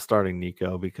I'm starting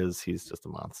Nico because he's just a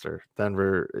monster.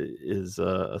 Denver is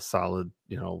a solid,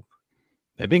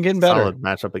 they've been getting better. Solid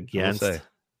matchup against.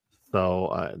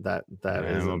 So that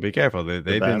is. Well, be careful. They've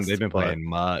been but playing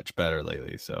much better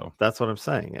lately. So that's what I'm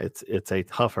saying. It's a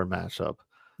tougher matchup.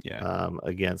 Yeah.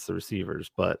 Against the receivers,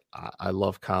 but I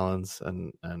love Collins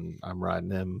and I'm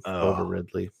riding him over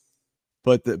Ridley.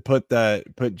 Put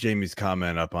Jamie's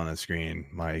comment up on the screen,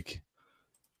 Mike.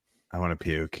 I want to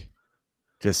puke.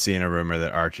 Just seeing a rumor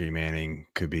that Archie Manning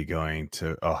could be going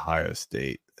to Ohio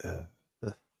State.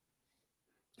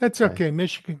 That's okay.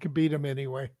 Michigan can beat them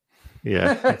anyway.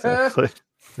 Yeah, exactly.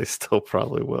 They still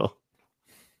probably will.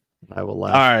 I will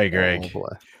laugh. All right, Greg.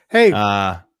 Hey,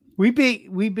 we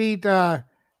beat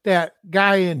that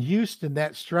guy in Houston,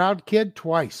 that Stroud kid,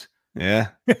 twice. Yeah.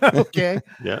 Okay.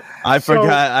 Yeah. I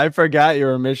forgot you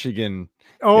were Michigan.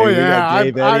 Oh We yeah. got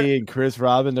Dave Eddy and Chris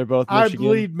Robin. They're both Michigan. I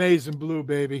bleed maize and blue,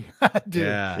 baby. I do.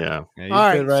 Yeah. You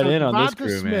All fit right in on this Devonta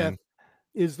crew, Smith man.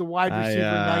 is the wide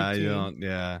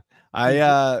receiver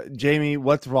 19. Jamie,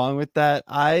 what's wrong with that?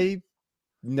 I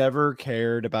never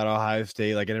cared about Ohio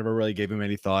State. Like I never really gave him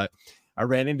any thought. I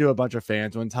ran into a bunch of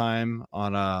fans one time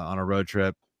on a road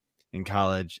trip in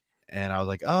college, and I was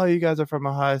like, "Oh, you guys are from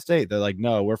Ohio State." They're like,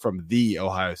 "No, we're from the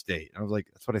Ohio State." I was like,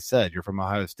 "That's what I said. You're from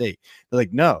Ohio State." They're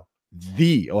like, "No,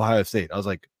 the Ohio State." I was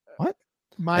like, "What?"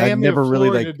 Miami, I never really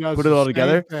Florida like put it all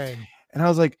together. Thing. And I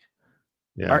was like,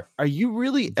 yeah. Are you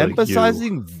really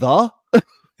emphasizing the?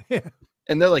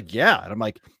 And they're like, "Yeah." And I'm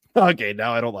like, "Okay,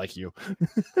 now I don't like you."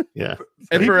 Yeah.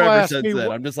 And People forever ask since me then,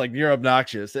 I'm just like, you're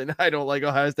obnoxious, and I don't like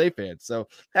Ohio State fans. So,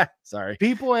 sorry.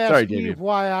 People ask Sorry, me David.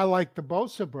 why I like the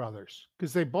Bosa brothers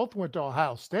because they both went to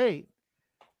Ohio State.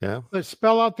 Yeah. Let's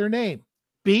spell out their name.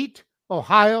 Beat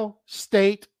Ohio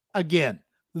State again.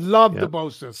 Love the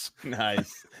Bosas.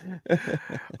 Nice.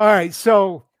 All right.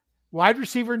 So wide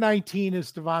receiver 19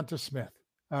 is Devonta Smith.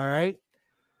 All right.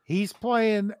 He's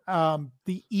playing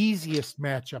the easiest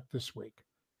matchup this week.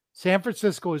 San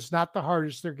Francisco is not the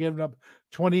hardest. They're giving up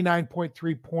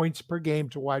 29.3 points per game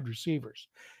to wide receivers.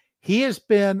 He has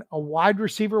been a wide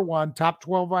receiver 1, top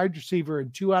 12 wide receiver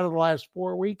in 2 out of the last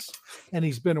 4 weeks. And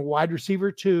he's been a wide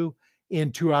receiver 2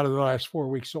 in 2 out of the last 4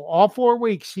 weeks. So all 4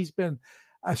 weeks, he's been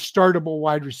a startable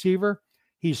wide receiver.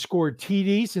 He's scored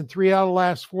TDs in 3 out of the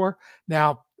last 4.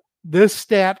 Now, this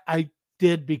stat I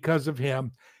did because of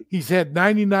him. He's had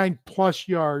 99 plus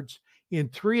yards in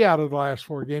 3 out of the last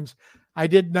 4 games. I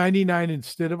did 99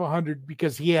 instead of 100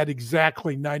 because he had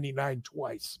exactly 99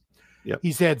 twice. Yep.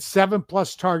 He's had 7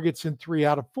 plus targets in 3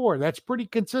 out of 4. That's pretty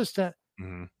consistent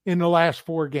in the last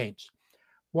 4 games.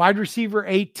 Wide receiver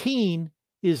 18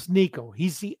 is Nico.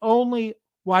 He's the only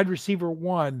wide receiver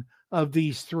 1 of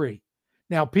these 3.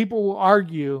 Now, people will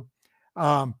argue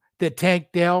that Tank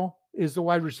Dell is the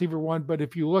wide receiver 1, but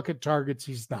if you look at targets,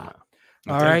 he's not.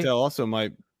 All right. Dell also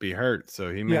might be hurt,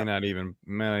 so he may not even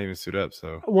suit up.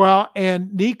 So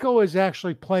and Nico is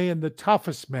actually playing the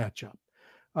toughest matchup.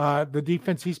 The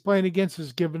defense he's playing against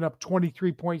has given up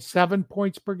 23.7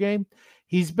 points per game.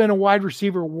 He's been a wide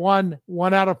receiver 1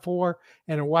 out of 4,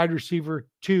 and a wide receiver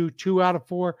 2 out of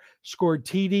 4. Scored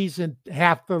TDs in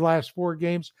half the last 4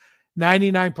 games,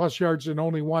 99 plus yards in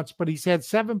only once, but he's had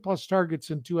 7 plus targets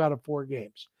in 2 out of 4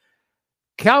 games.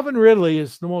 Calvin Ridley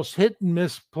is the most hit and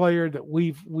miss player that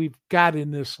we've got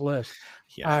in this list.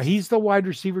 Yes. He's the wide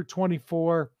receiver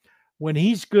 24. When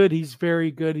he's good, he's very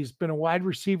good. He's been a wide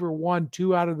receiver 1,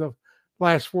 2 out of the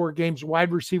last 4 games.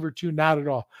 Wide receiver 2, not at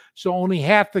all. So only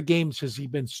half the games has he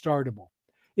been startable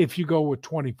if you go with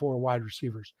 24 wide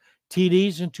receivers.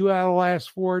 TDs in 2 out of the last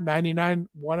 4, 99,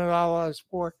 1 out of the last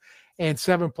 4, and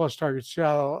 7 plus targets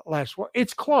last 4.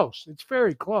 It's close. It's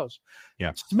very close.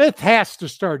 Yeah. Smith has to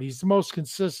start. He's the most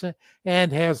consistent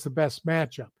and has the best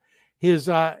matchup. His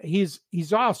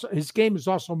game is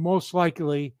also most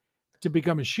likely to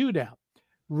become a shootout.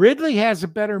 Ridley has a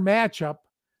better matchup,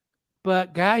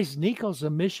 but guys, Nico's a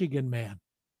Michigan man.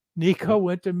 Nico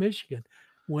went to Michigan.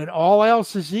 When all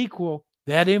else is equal,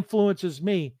 that influences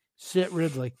me. Sit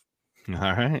Ridley.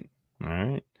 All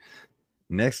right.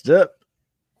 Next up.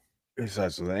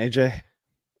 Besides with AJ.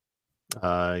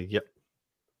 Yep.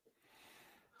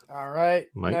 All right.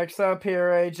 Mike. Next up here,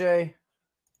 AJ.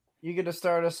 You get to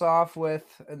start us off with,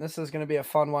 and this is going to be a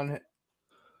fun one.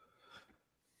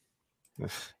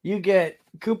 You get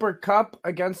Cooper Kupp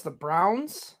against the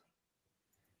Browns,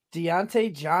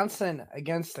 Deontay Johnson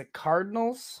against the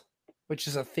Cardinals, which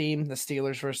is a theme, the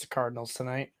Steelers versus the Cardinals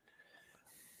tonight,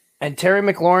 and Terry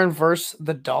McLaurin versus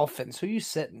the Dolphins. Who you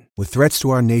sitting? With threats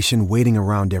to our nation waiting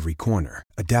around every corner,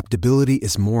 adaptability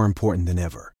is more important than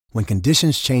ever. When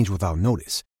conditions change without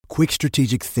notice, quick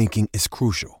strategic thinking is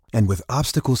crucial. And with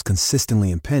obstacles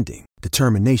consistently impending,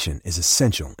 determination is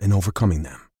essential in overcoming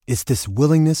them. It's this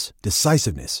willingness,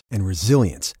 decisiveness, and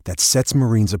resilience that sets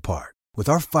Marines apart. With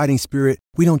our fighting spirit,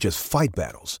 we don't just fight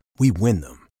battles, we win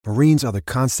them. Marines are the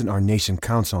constant our nation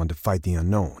counts on to fight the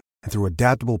unknown. And through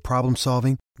adaptable problem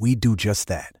solving, we do just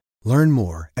that. Learn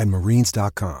more at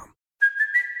marines.com.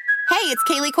 Hey, it's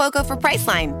Kaylee Cuoco for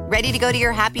Priceline. Ready to go to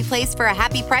your happy place for a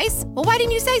happy price? Well, why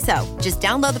didn't you say so? Just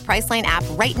download the Priceline app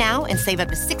right now and save up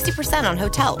to 60% on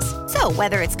hotels. So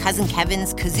whether it's Cousin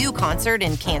Kevin's Kazoo Concert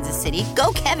in Kansas City,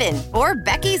 go Kevin, or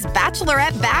Becky's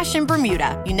Bachelorette Bash in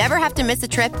Bermuda, you never have to miss a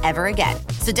trip ever again.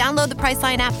 So download the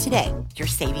Priceline app today. Your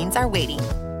savings are waiting.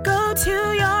 Go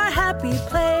to your happy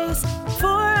place for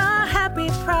a happy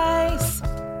price.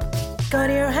 Go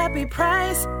to your happy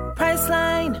price,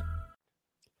 Priceline.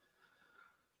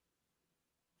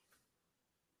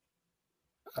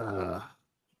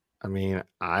 I mean,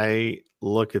 I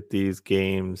look at these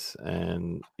games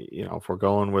and, if we're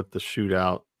going with the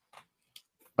shootout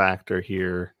factor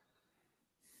here,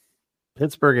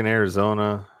 Pittsburgh and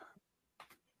Arizona,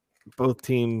 both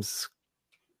teams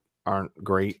aren't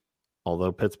great,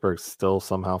 although Pittsburgh still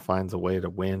somehow finds a way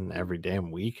to win every damn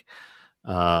week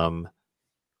while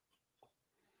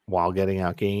getting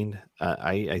outgained.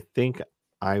 I think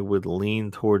I would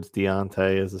lean towards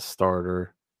Deontay as a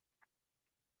starter.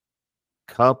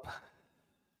 Kupp,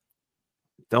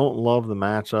 don't love the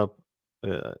matchup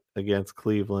against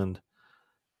Cleveland.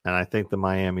 And I think the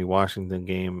Miami-Washington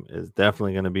game is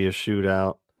definitely going to be a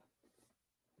shootout.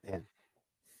 Man,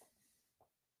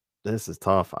 this is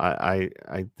tough. I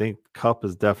think Kupp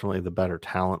is definitely the better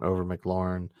talent over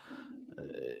McLaurin,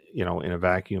 in a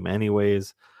vacuum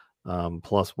anyways.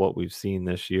 Plus what we've seen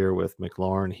this year with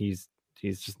McLaurin, he's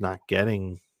just not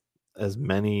getting as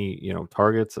many,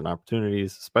 targets and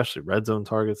opportunities, especially red zone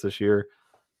targets this year,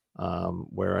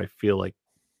 where I feel like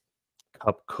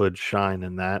Kupp could shine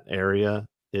in that area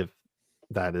if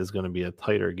that is going to be a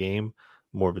tighter game,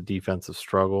 more of a defensive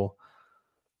struggle.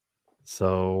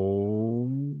 So,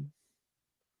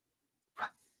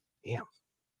 damn.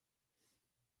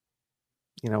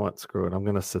 You know what? Screw it. I'm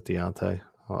going to sit Deontay.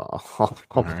 I'll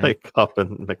play Kupp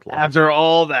and McLaurin. After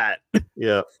all that.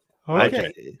 Yeah.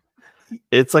 Okay.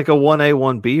 It's like a 1A,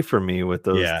 1B for me with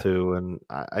those two. And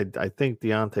I think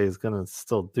Deontay is going to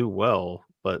still do well,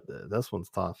 but this one's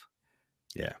tough.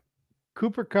 Yeah.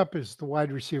 Cooper Kupp is the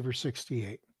wide receiver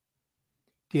 68.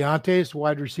 Deontay is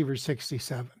wide receiver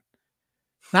 67.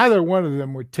 Neither one of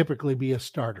them would typically be a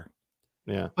starter.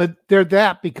 Yeah. But they're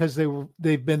that because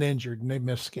they've been injured and they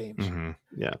missed games. Mm-hmm.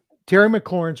 Yeah. Terry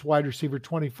McLaurin's wide receiver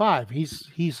 25.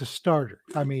 He's a starter.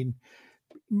 I mean,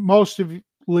 most of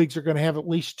leagues are going to have at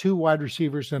least two wide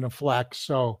receivers and a flex,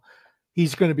 so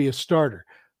he's going to be a starter.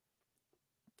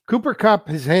 Cooper Kupp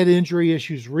has had injury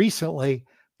issues recently,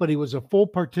 but he was a full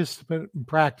participant in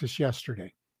practice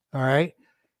yesterday. All right.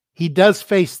 He does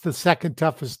face the second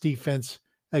toughest defense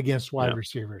against wide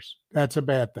receivers. That's a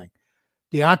bad thing.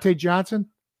 Deontay Johnson,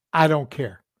 I don't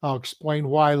care. I'll explain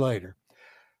why later.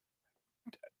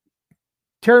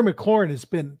 Terry McLaurin has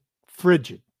been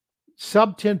frigid.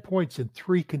 Sub 10 points in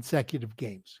 3 consecutive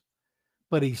games,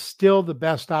 but he's still the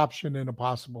best option in a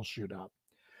possible shootout.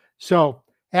 So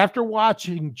after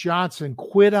watching Johnson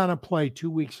quit on a play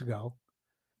 2 weeks ago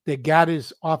that got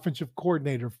his offensive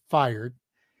coordinator fired,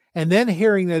 and then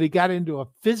hearing that he got into a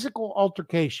physical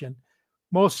altercation,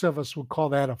 most of us would call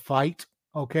that a fight,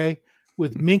 okay,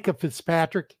 with Minkah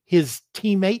Fitzpatrick, his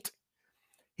teammate,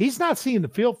 he's not seeing the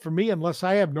field for me unless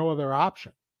I have no other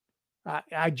option.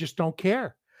 I just don't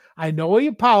care. I know he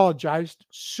apologized,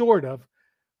 sort of,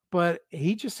 but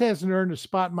he just hasn't earned a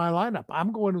spot in my lineup.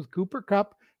 I'm going with Cooper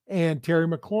Kupp and Terry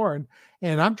McLaurin,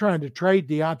 and I'm trying to trade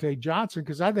Deontay Johnson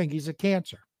because I think he's a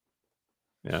cancer.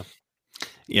 Yeah.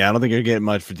 Yeah, I don't think you're getting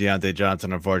much for Deontay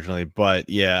Johnson, unfortunately. But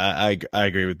yeah, I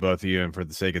agree with both of you. And for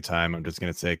the sake of time, I'm just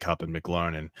going to say Kupp and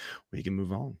McLaurin, and we can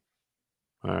move on.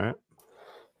 All right.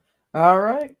 All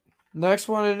right. Next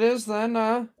one it is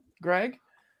then, Greg.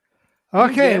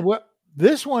 Okay. Well,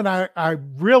 this one I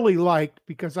really liked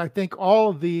because I think all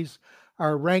of these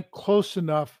are ranked close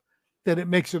enough that it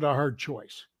makes it a hard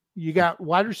choice. You got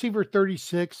wide receiver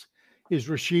 36 is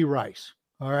Rashee Rice.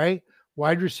 All right.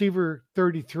 Wide receiver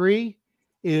 33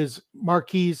 is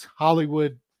Marquise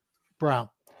Hollywood Brown.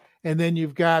 And then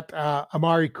you've got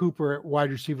Amari Cooper at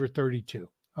wide receiver 32.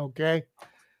 Okay.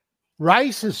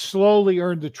 Rice has slowly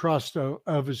earned the trust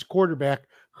of his quarterback,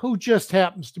 who just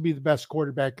happens to be the best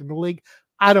quarterback in the league.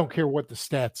 I don't care what the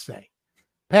stats say.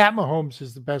 Pat Mahomes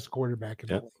is the best quarterback in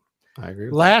the league. I agree.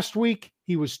 Last week,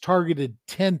 he was targeted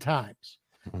 10 times.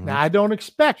 Mm-hmm. Now, I don't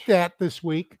expect that this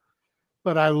week,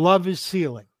 but I love his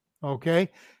ceiling. Okay.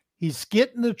 He's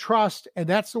getting the trust, and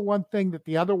that's the one thing that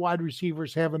the other wide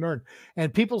receivers haven't earned.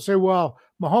 And people say, well,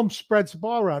 Mahomes spreads the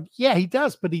ball around. Yeah, he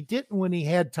does, but he didn't when he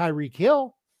had Tyreek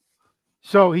Hill.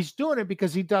 So he's doing it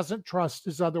because he doesn't trust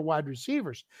his other wide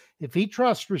receivers. If he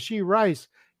trusts Rashee Rice,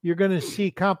 you're going to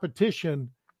see competition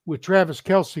with Travis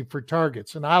Kelce for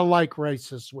targets. And I like Rice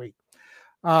this week.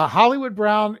 Hollywood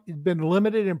Brown has been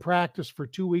limited in practice for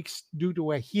 2 weeks due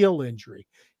to a heel injury.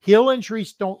 Heel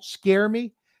injuries don't scare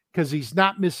me because he's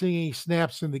not missing any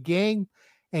snaps in the game,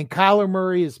 and Kyler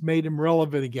Murray has made him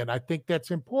relevant again. I think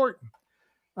that's important.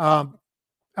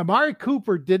 Amari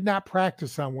Cooper did not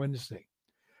practice on Wednesday.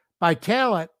 By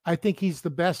talent, I think he's the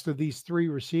best of these three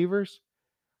receivers.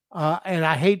 And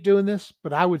I hate doing this,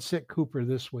 but I would sit Cooper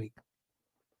this week.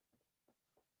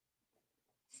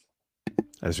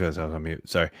 I just realized I was on mute.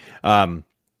 Sorry. I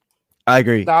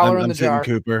agree. I'm sitting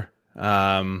Cooper.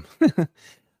 I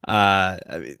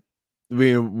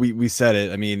mean, we said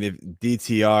it. I mean, if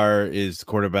DTR is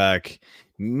quarterback,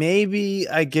 maybe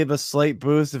I give a slight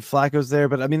boost if Flacco's there,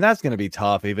 but I mean, that's going to be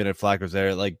tough even if Flacco's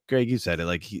there. Like Greg, you said it.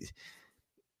 Like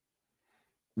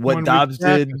what Dobbs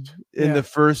did in the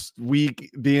first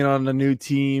week being on a new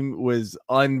team was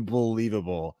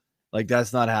unbelievable. Like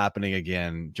that's not happening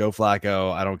again. Joe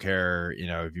Flacco, I don't care,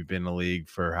 if you've been in the league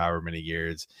for however many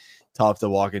years, tough to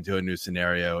walk into a new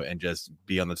scenario and just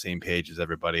be on the same page as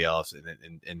everybody else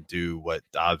and do what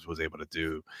Dobbs was able to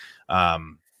do.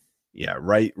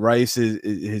 Rice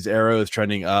his arrow is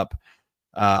trending up.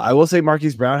 I will say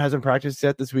Marquise Brown hasn't practiced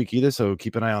yet this week either, so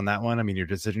keep an eye on that one. I mean, your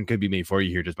decision could be made for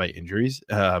you here just by injuries,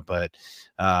 but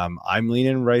I'm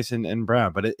leaning Rice and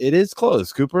Brown, but it is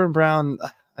close. Cooper and Brown.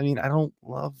 I mean, I don't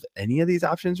love any of these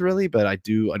options really, but I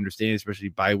do understand, especially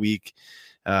bye week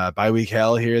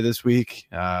hell here this week.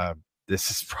 This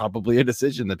is probably a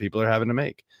decision that people are having to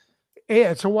make.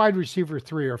 Yeah, it's a wide receiver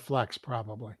 3 or flex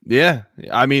probably. Yeah,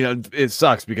 I mean, it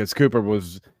sucks because Cooper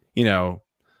was,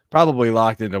 probably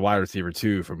locked into wide receiver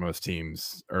 2 for most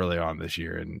teams early on this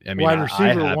year, and I mean, I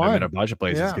have him in a bunch of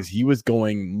places because he was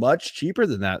going much cheaper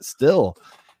than that still,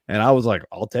 and I was like,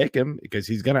 I'll take him because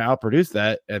he's going to outproduce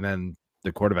that, and then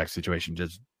the quarterback situation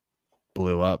just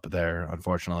blew up there,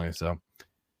 unfortunately. So,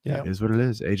 it is what it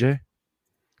is. AJ,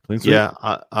 clean sweep? Yeah,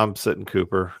 I'm sitting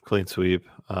Cooper, clean sweep.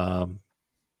 Obviously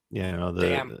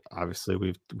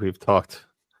we've talked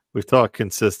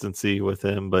consistency with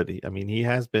him, but he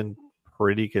has been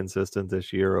pretty consistent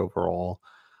this year overall.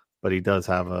 But he does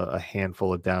have a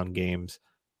handful of down games,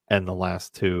 and the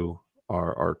last two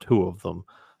are two of them.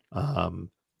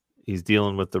 He's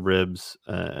dealing with the ribs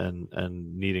and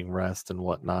needing rest and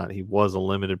whatnot. He was a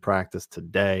limited practice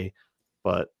today,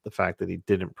 but the fact that he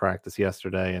didn't practice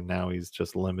yesterday and now he's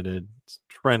just limited, it's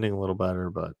trending a little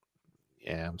better. But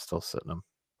yeah, I'm still sitting him.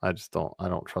 I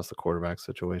don't trust the quarterback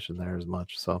situation there as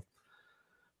much. So,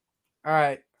 all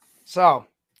right. So,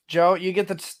 Joe, you get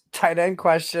the tight end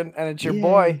question, and it's your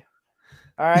boy.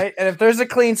 All right. And if there's a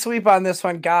clean sweep on this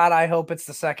one, God, I hope it's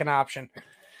the second option.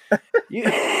 You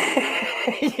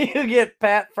get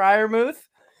Pat Freiermuth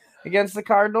against the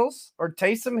Cardinals or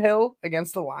Taysom Hill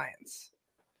against the Lions.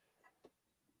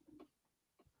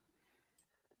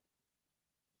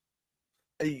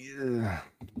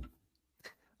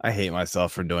 I hate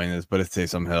myself for doing this, but it's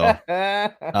Taysom Hill.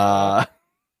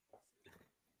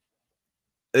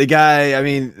 The guy, I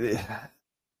mean,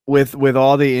 with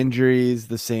all the injuries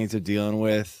the Saints are dealing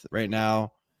with right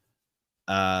now,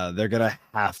 they're gonna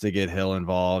have to get Hill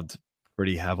involved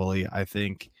pretty heavily, I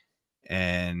think.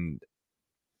 And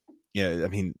I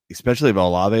mean, especially if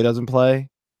Olave doesn't play,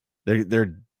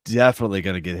 they're definitely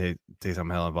gonna get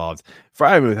Taysom Hill involved.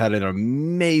 Freiermuth had an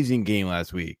amazing game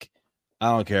last week. I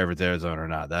don't care if it's Arizona or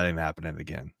not. That ain't happening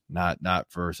again. Not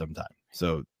for some time.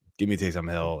 So give me Taysom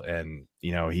Hill, and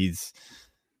he's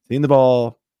seen the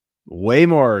ball way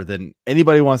more than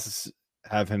anybody wants to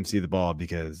have him see the ball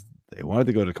because they wanted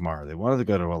to go to Kamara, they wanted to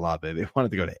go to Olave, they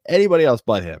wanted to go to anybody else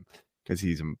but him because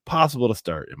he's impossible to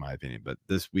start, in my opinion. But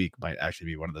this week might actually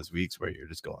be one of those weeks where you're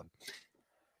just going,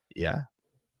 yeah,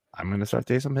 I'm going to start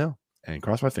Taysom Hill and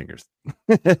cross my fingers.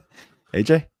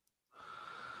 AJ?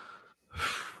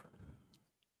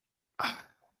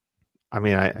 I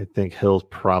mean, I think Hill's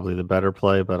probably the better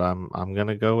play, but I'm going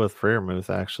to go with Freiermuth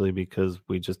actually because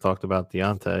we just talked about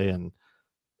Deontay and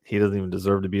he doesn't even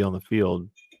deserve to be on the field.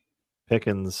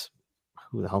 Pickens,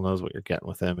 who the hell knows what you're getting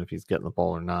with him if he's getting the ball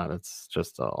or not. It's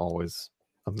just always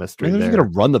a mystery. I mean, they're going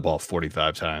to run the ball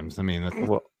 45 times. I mean,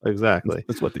 exactly.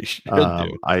 That's what they should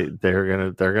do.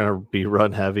 They're gonna be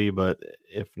run heavy, but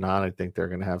if not, I think they're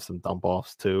gonna have some dump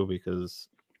offs too because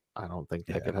I don't think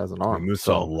Pickett has an arm. Moose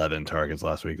saw 11 targets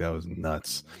last week. That was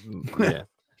nuts. Yeah,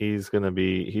 he's gonna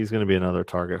be another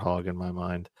target hog in my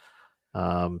mind.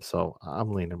 So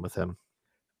I'm leaning with him.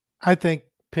 I think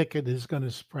Pickett is going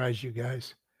to surprise you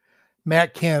guys.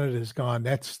 Matt Canada is gone.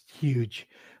 That's huge.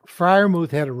 Freiermuth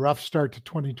had a rough start to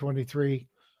 2023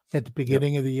 at the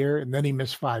beginning of the year, and then he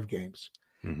missed 5 games.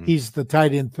 Mm-hmm. He's the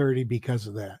tight end 30 because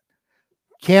of that.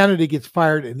 Canada gets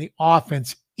fired and the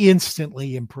offense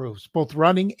instantly improves, both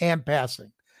running and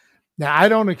passing. Now, I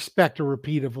don't expect a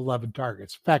repeat of 11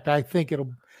 targets. In fact, I think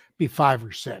it'll be 5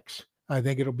 or 6. I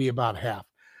think it'll be about half.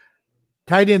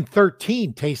 Tight end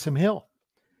 13, Taysom Hill.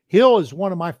 Hill is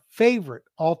one of my favorite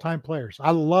all-time players.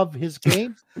 I love his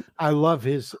game. I love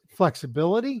his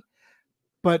flexibility.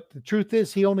 But the truth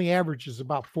is, he only averages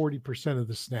about 40% of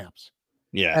the snaps.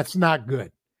 Yeah. That's not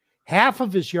good. Half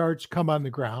of his yards come on the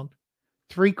ground.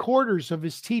 3/4 of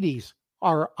his TDs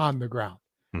are on the ground.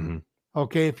 Mm-hmm.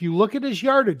 Okay, if you look at his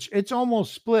yardage, it's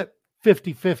almost split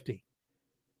 50-50,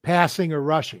 passing or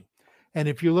rushing. And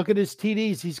if you look at his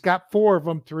TDs, he's got 4 of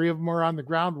them. 3 of them are on the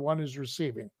ground. 1 is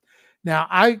receiving. Now,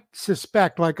 I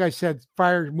suspect, like I said,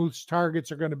 Freiermuth's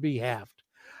targets are going to be halved.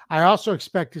 I also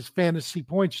expect his fantasy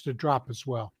points to drop as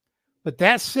well. But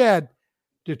that said,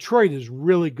 Detroit is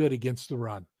really good against the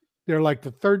run. They're like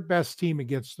the 3rd best team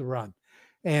against the run.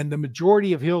 And the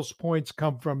majority of Hill's points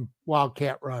come from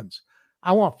Wildcat runs.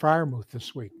 I want Freiermuth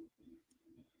this week.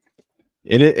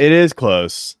 It is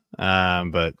close.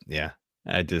 But yeah,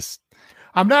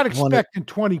 I'm not expecting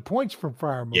 20 points from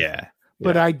Freiermuth. Yeah.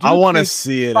 But yeah. I want to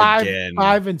see it again.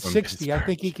 5 and 60. I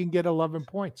think he can get 11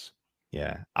 points.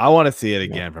 Yeah. I want to see it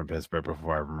again from Pittsburgh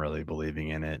before I'm really believing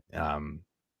in it.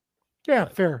 Yeah,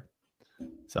 fair.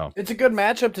 So it's a good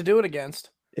matchup to do it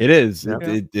against. It is. Yeah.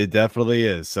 It definitely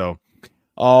is. So,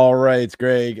 all right,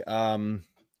 Greg.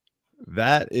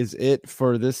 That is it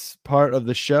for this part of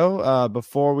the show.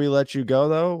 Before we let you go,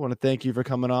 though, I want to thank you for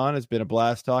coming on. It's been a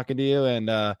blast talking to you,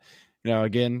 and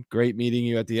again, great meeting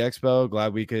you at the expo.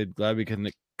 Glad we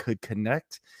could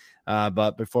connect.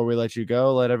 But before we let you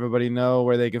go, let everybody know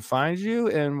where they can find you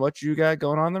and what you got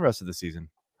going on the rest of the season.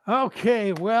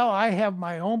 Okay, well, I have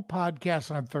my own podcast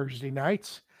on Thursday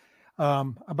nights,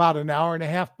 about an hour and a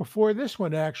half before this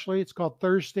one, actually. It's called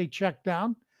Thursday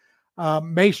Checkdown.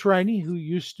 Mace Riney, who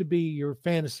used to be your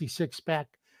fantasy six-pack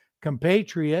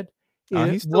compatriot,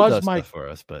 He still does stuff for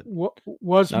us, but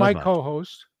was my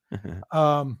co-host.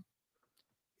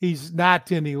 He's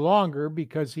not any longer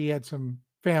because he had some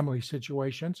family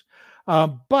situations,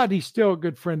 but he's still a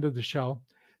good friend of the show.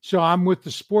 So I'm with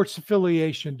the sports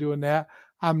affiliation doing that.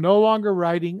 I'm no longer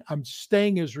writing. I'm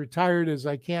staying as retired as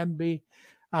I can be.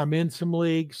 I'm in some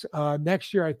leagues.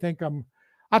 Next year, I think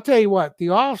I'll tell you what, the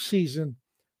off season,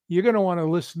 you're going to want to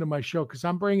listen to my show because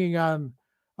I'm bringing on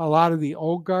a lot of the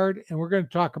old guard, and we're going to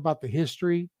talk about the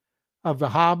history of the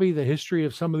hobby, the history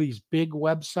of some of these big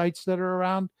websites that are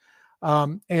around.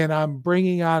 And I'm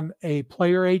bringing on a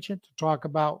player agent to talk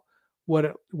about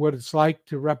what it's like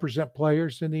to represent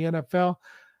players in the NFL.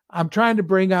 I'm trying to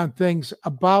bring on things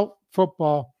about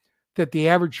football that the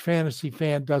average fantasy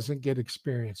fan doesn't get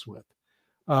experience with.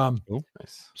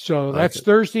 Nice. So that's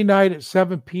Thursday night at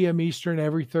 7 p.m. Eastern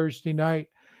every Thursday night.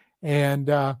 And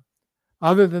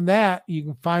other than that, you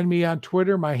can find me on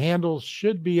Twitter. My handles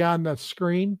should be on the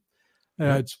screen.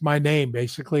 It's my name,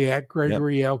 basically, at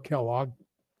Gregory L. Kellogg.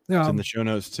 It's in the show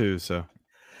notes too. So,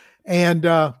 and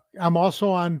I'm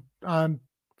also on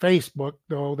Facebook,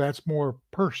 though that's more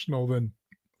personal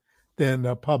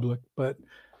than public. But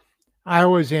I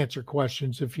always answer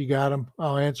questions. If you got them,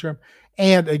 I'll answer them.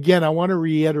 And again, I want to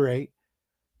reiterate: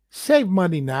 save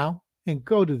money now and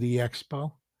go to the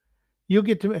expo. You'll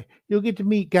get to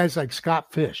meet guys like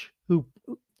Scott Fish.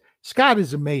 Scott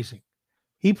is amazing.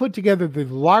 He put together the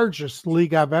largest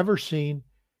league I've ever seen,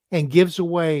 and gives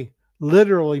away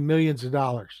literally millions of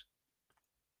dollars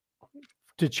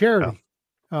to charity.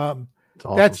 Yeah.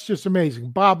 Awesome. That's just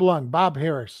amazing. Bob Lung, Bob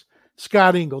Harris,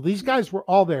 Scott Engel. These guys were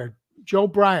all there. Joe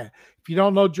Bryant. If you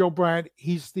don't know Joe Bryant,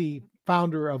 he's the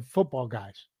founder of Football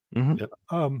Guys. Mm-hmm. Yep.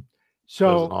 So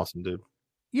that was an awesome dude.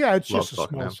 Yeah, it's just a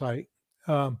small site.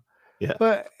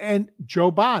 Yeah. And Joe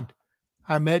Bond.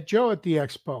 I met Joe at the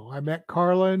expo. I met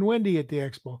Carla and Wendy at the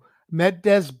expo. Met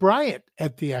Des Bryant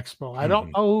at the expo. I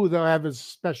don't know who they'll have as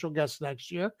special guest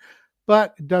next year,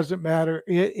 but it doesn't matter.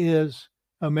 It is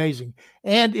amazing.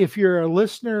 And if you're a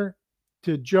listener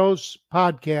to Joe's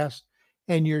podcast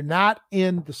and you're not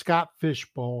in the Scott Fish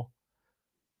Bowl,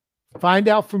 find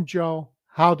out from Joe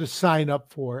how to sign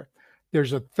up for it.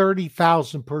 There's a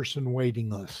 30,000 person waiting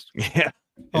list. Yeah.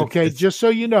 Okay. Just so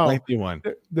you know,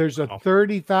 there's a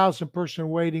 30,000 person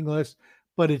waiting list,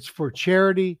 but it's for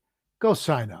charity. Go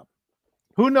sign up.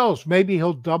 Who knows? Maybe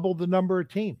he'll double the number of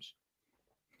teams.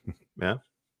 Yeah.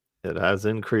 It has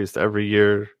increased every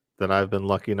year that I've been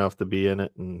lucky enough to be in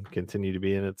it and continue to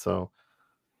be in it. So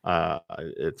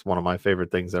it's one of my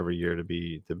favorite things every year to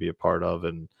be a part of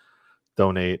and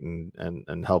donate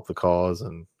and help the cause.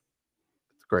 And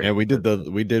it's great. Yeah, we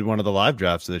did one of the live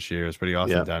drafts this year. It was pretty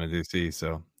awesome down in DC.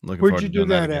 So looking Where'd forward you to do doing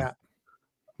that again. at?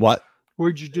 What?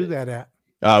 Where'd you do that at?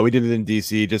 We did it in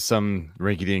DC, just some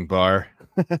rinky-dink bar.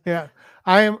 Yeah,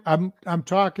 I'm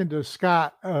talking to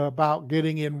Scott about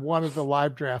getting in one of the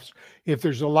live drafts. If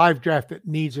there's a live draft that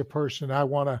needs a person, I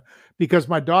want to, because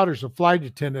my daughter's a flight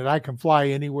attendant. I can fly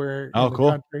anywhere in the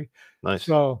country. Nice.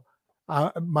 So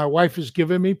my wife has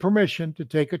given me permission to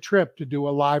take a trip to do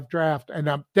a live draft, and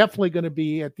I'm definitely going to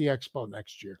be at the expo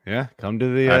next year. Yeah, come to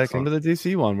the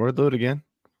DC one. We'll do it again.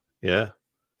 Yeah.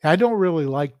 I don't really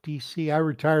like DC. I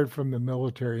retired from the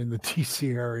military in the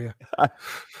DC area. I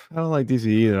don't like DC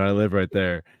either. I live right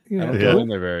there. Yeah. I don't go in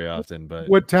there very often. But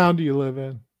what town do you live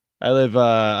in? I live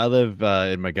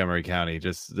in Montgomery County,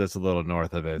 just a little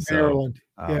north of it. Maryland.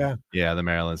 So, yeah, the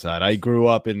Maryland side. I grew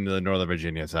up in the Northern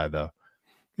Virginia side, though.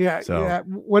 Yeah. So, yeah.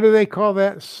 What do they call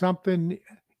that? Something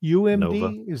UMD?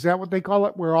 Nova. Is that what they call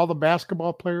it? Where all the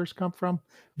basketball players come from?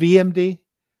 VMD?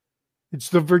 It's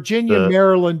the Virginia,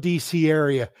 Maryland, DC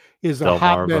area is a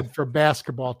hotbed for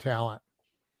basketball talent.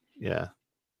 Yeah.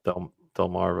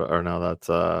 Delmarva, or no, that's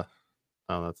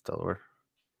Delaware.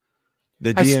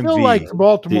 The DMV. I still like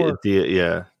Baltimore.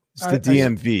 Yeah. It's the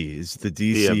DMV. It's the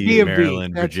DC, DMV,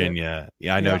 Maryland, Virginia.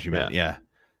 Yeah, I know what you meant. Yeah.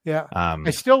 Yeah. I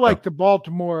still like the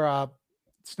Baltimore.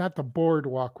 It's not the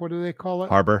boardwalk. What do they call it?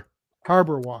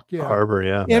 Harbor Walk. Yeah. Harbor.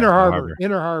 Yeah. Inner Harbor.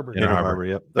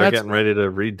 Yep. They're getting ready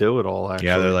to redo it all. Actually.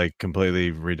 Yeah, they're like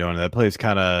completely redoing it. That place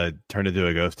kind of turned into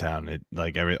a ghost town. It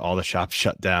all the shops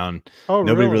shut down. Oh,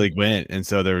 nobody really went, and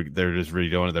so they're just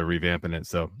redoing it. They're revamping it.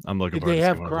 So I'm looking. Did they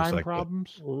have crime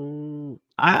problems?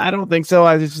 I don't think so.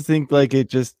 I just think like it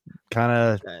just kind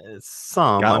of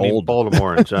some. I mean,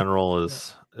 Baltimore in general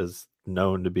is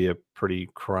known to be a pretty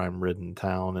crime-ridden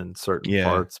town in certain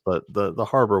parts, but the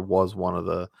harbor was one of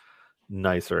the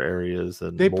nicer areas,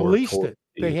 and they policed it.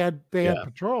 They had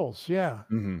patrols. Yeah.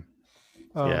 Mm-hmm.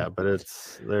 Yeah, but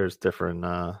there's different.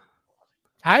 I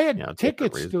had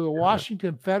tickets to the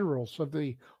Washington Federals of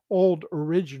the old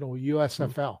original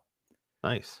USFL.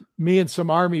 Nice. Me and some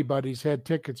Army buddies had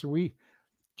tickets. Do you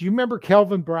remember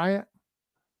Kelvin Bryant?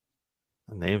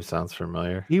 The name sounds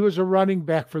familiar. He was a running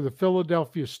back for the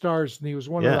Philadelphia Stars, and he was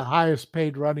one of the highest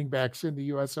paid running backs in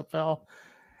the USFL.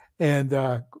 And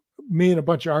me and a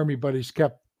bunch of Army buddies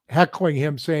kept heckling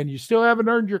him, saying, "You still haven't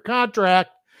earned your contract."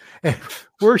 And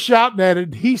we're shouting at it,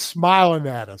 and he's smiling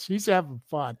at us. He's having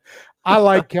fun. I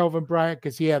like Kelvin Bryant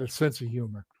because he had a sense of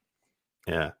humor.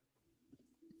 Yeah.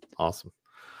 Awesome.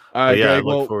 All right, I Greg,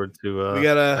 look forward to we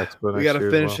gotta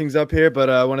finish things up here, but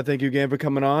I want to thank you again for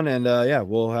coming on, and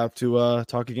we'll have to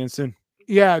talk again soon.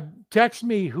 Yeah, text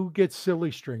me who gets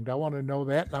silly stringed. I want to know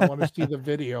that, and I want to see the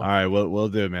video. All right, we'll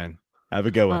do, man. Have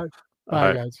a good one.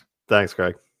 Bye, guys. Thanks,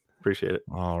 Greg. Appreciate it.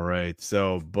 All right.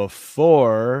 So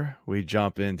before we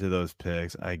jump into those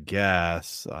picks, I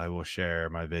guess I will share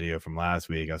my video from last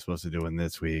week. I was supposed to do one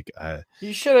this week.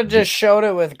 You should have just showed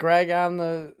it with Greg on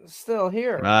the still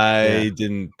here. I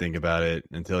didn't think about it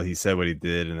until he said what he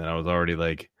did, and then I was already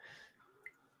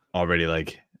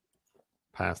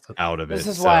past it, out of it. This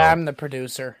is why I'm the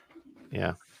producer.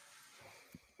 Yeah.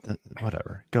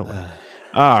 Whatever. Go on.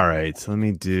 All right. So let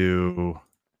me do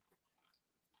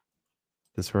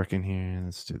this working here.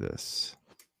 Let's do this.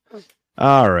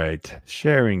 All right.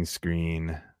 Sharing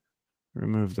screen.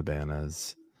 Remove the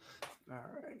banners. All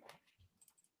right.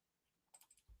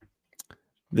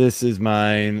 This is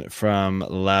mine from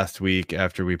last week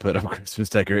after we put up Christmas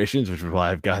decorations, which is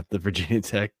why I've got the Virginia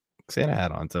Tech Santa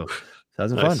hat on. So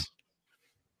sounds fun.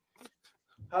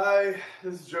 Hi,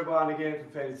 this is Joe Bond again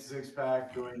from Fantasy Six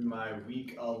Pack doing my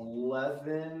week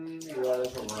 11. That's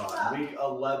what we're on. Week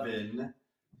 11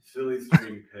 Philly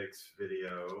Stream Picks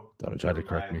video. Thought I tried to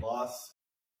correct me.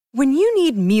 When you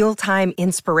need mealtime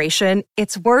inspiration,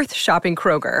 it's worth shopping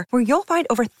Kroger, where you'll find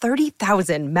over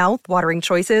 30,000 mouth-watering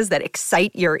choices that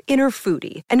excite your inner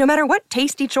foodie. And no matter what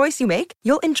tasty choice you make,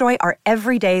 you'll enjoy our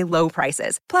everyday low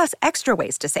prices, plus extra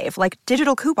ways to save, like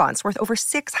digital coupons worth over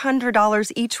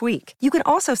 $600 each week. You can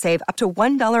also save up to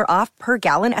 $1 off per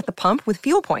gallon at the pump with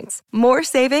fuel points. More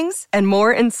savings and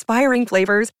more inspiring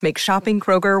flavors make shopping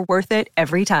Kroger worth it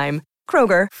every time.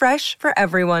 Kroger, fresh for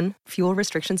everyone. Fuel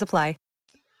restrictions apply.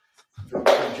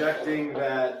 Projecting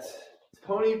that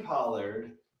Tony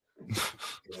Pollard and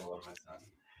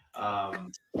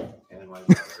my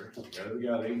brother. There we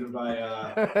go. These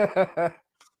are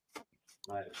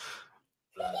my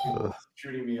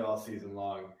shooting me all season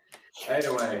long.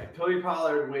 Anyway, Tony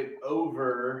Pollard went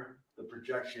over the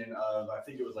projection of, I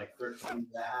think it was like 13.5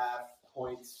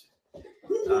 points.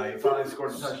 He finally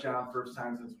scored a touchdown first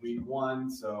time since week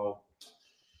 1. So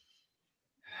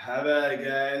how about it,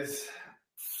 guys?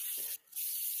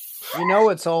 You know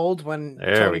it's old when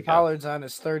Tony Pollard's on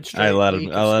his third straight. I let him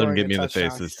get me in the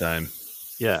face this time.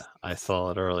 Yeah, I saw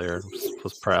it earlier.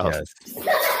 Was proud. Yes.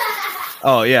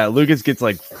 Oh yeah, Lucas gets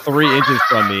like 3 inches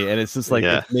from me, and it's just like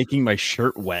Yeah. it's making my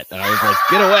shirt wet. And I was like,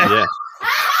 "Get away!" Yeah,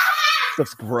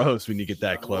 Stuff's gross when you get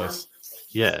that close.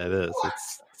 yeah, it is.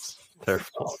 It's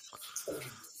terrible.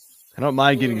 I don't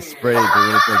mind getting sprayed, but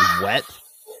when it's like wet,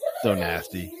 so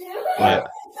nasty. But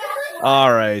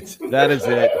all right, that is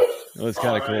it. It was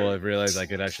kind of cool. I realized I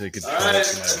could actually control it.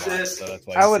 So that's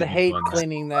why I would it's hate fun.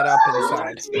 cleaning that up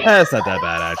inside. It's not that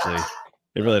bad, actually.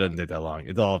 It really doesn't take that long.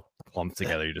 It's all clumped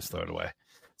together. You just throw it away.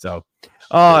 So,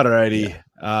 all righty.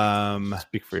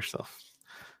 Speak for yourself.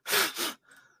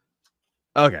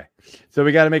 Okay. So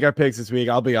we got to make our picks this week.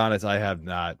 I'll be honest, I have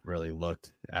not really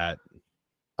looked at.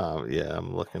 Yeah,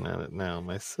 I'm looking at it now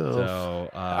myself. So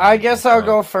I guess I'll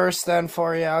go first then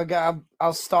for you.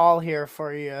 I'll stall here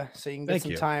for you so you can get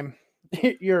some time.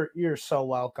 You're so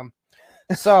welcome.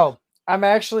 So I'm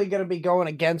actually going to be going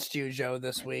against you, Joe,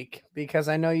 this week because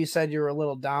I know you said you were a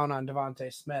little down on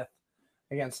Devontae Smith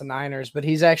against the Niners, but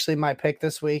he's actually my pick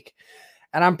this week.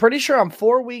 And I'm pretty sure I'm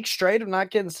 4 weeks straight of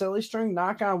not getting silly string.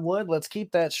 Knock on wood. Let's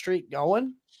keep that streak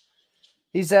going.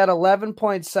 He's at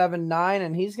 11.79,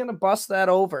 and he's going to bust that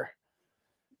over.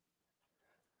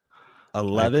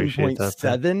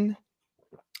 11.7?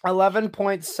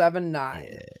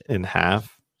 11.79. In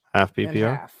half PPR? In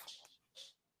half.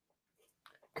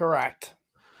 Correct.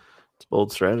 It's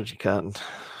bold strategy, Cotton.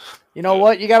 You know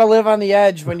what? You got to live on the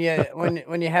edge when you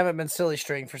when you haven't been silly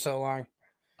string for so long.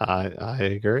 I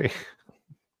agree.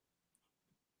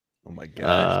 Oh my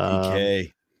gosh,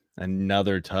 DK.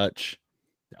 Another touch.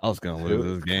 I was going to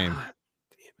lose this game.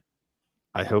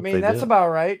 I hope that's about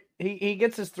right. He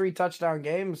gets his 3 touchdown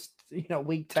games,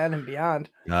 week 10 and beyond.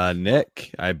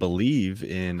 Nick, I believe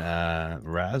in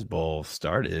Raz Bowl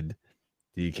started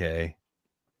DK.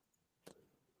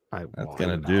 That's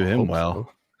going to do him well.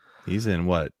 So. He's in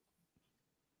what?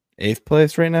 8th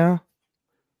place right now?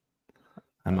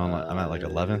 I'm at like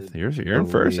 11th. You're in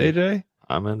first, AJ?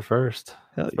 I'm in first.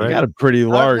 Hell, you got a pretty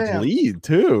large lead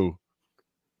too.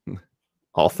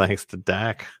 All thanks to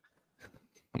Dak.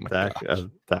 Oh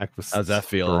Dak was. How's that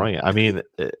feeling? I mean,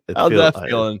 how's that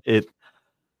feeling? It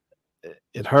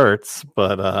hurts,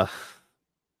 but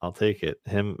I'll take it.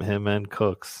 Him and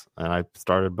Cooks, and I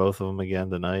started both of them again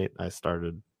tonight. I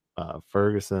started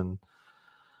Ferguson.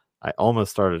 I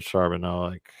almost started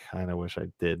Charbonneau. I kind of wish I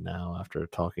did now after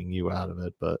talking you out of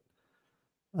it, but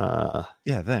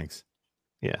yeah, thanks.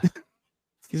 Yeah,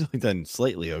 he's only done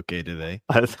slightly okay today.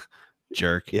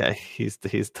 Jerk. Yeah, he's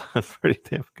done pretty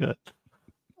damn good.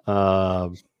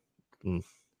 All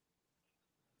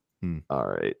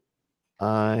right.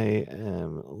 I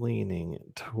am leaning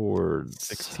towards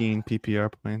 16 PPR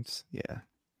points. Yeah.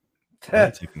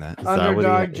 I'm taking that.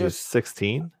 Underdog just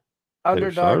 16.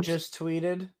 Underdog just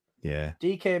tweeted. Yeah.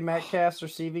 DK Metcalf's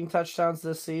receiving touchdowns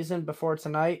this season before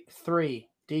tonight, 3.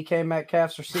 DK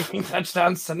Metcalf's receiving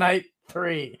touchdowns tonight,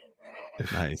 3.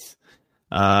 Nice.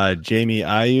 Jamie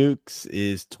Ayuk's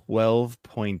is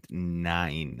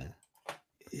 12.9.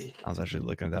 I was actually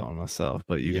looking at that one myself,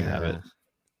 but you can have it.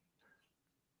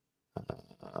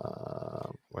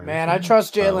 Man, I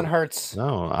trust Jalen Hurts.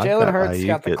 No, Jalen Hurts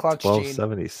got the clutch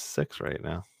 1276 right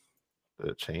now.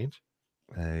 Did it change?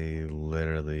 I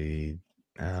literally.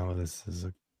 Oh, this is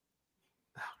a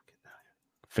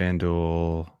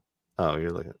FanDuel. Oh,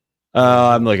 you're looking.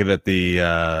 I'm looking at the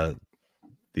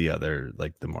other,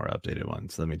 like the more updated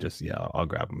ones. Let me just, I'll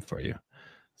grab them for you.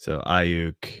 So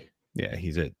Ayuk,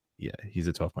 he's at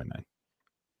 12.9.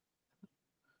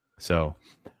 So,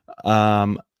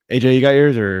 AJ, you got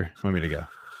yours, or want me to go?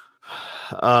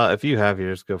 If you have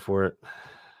yours, go for it.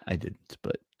 I didn't,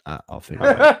 but I'll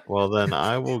figure it out. Well, then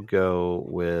I will go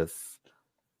with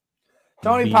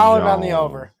Tony Pollard on the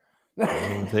over.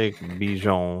 I'll take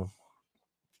Bijan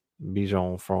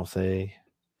Francais.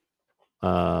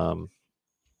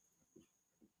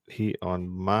 He on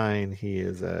mine. He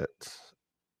is at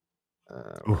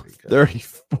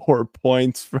 34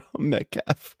 points from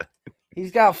Metcalf.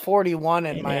 He's got 41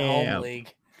 in my home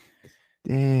league.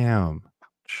 Damn.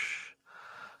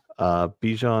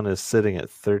 Bijan is sitting at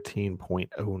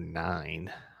 13.09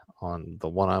 on the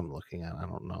one I'm looking at. I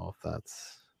don't know if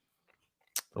that's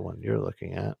the one you're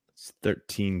looking at. It's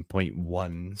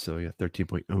 13.1, so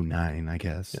 13.09, I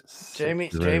guess. Yes.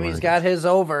 Jamie's got his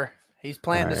over. He's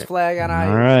planting his flag on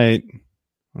All right.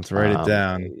 Let's write it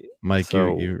down. Mike,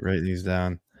 so you write these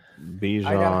down.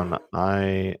 Bijan,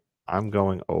 I'm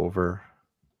going over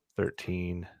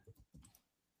 13.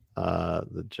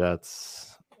 The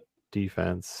Jets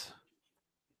defense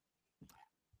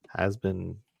has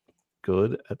been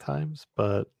good at times,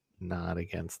 but not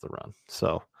against the run.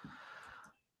 So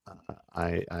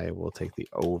I will take the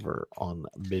over on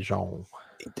Bijan.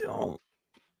 I don't.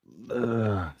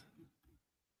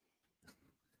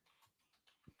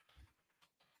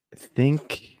 I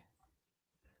think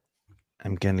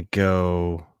I'm gonna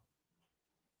go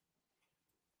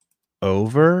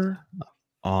over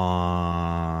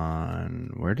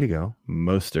on where'd he go?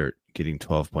 Mostert getting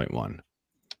 12.1.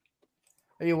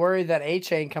 Are you worried that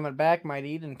A-Chain coming back might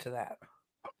eat into that?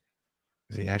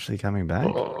 Is he actually coming back?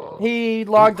 He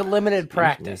logged a limited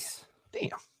practice. Damn.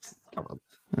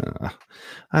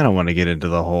 I don't want to get into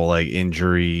the whole like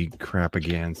injury crap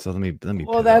again. So let me.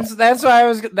 Well, that's why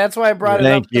I brought it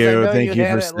up. Thank you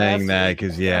had for it saying last that, week.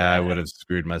 because I would have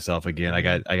screwed myself again. I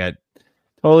got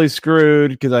totally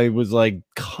screwed because I was like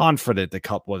confident the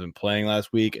Kupp wasn't playing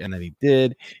last week, and then he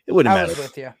did. It wouldn't I matter. was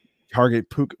with you. Target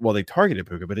Puka. Well, they targeted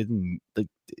Puka, but it didn't.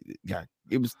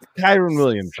 It was Kyron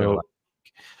Williams. So,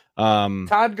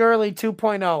 Todd Gurley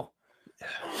 2.0.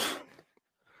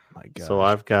 My God. So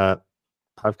I've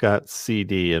got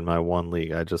CD in my one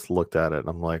league. I just looked at it and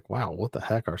I'm like, wow, what the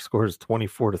heck? Our score is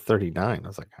 24-39. I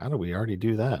was like, how do we already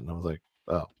do that? And I was like,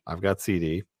 oh, I've got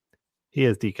CD. He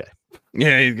has DK.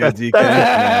 Yeah, he's got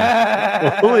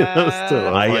DK. Only those two.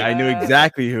 I knew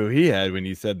exactly who he had when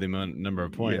you said the number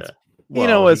of points. Yeah. You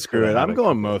know what? Screw it. I'm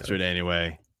going Mostert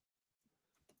anyway.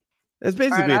 It's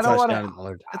basically a touchdown.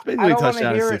 It's basically a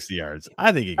touchdown at 60 yards.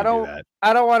 I think he can do that.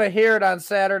 I don't want to hear it on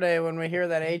Saturday when we hear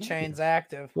that A-Chain's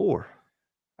active 4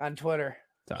 on Twitter.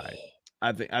 Sorry.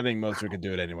 I think Mostert could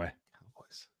do it anyway.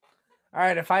 All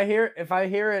right, if I hear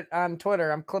it on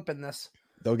Twitter, I'm clipping this.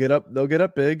 They'll get up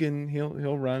big and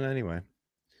he'll run anyway.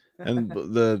 And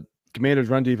the Commanders'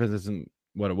 run defense isn't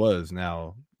what it was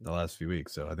now the last few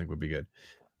weeks, so I think we'll be good.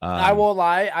 I won't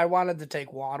lie, I wanted to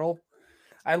take Waddle.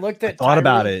 I thought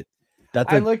about it.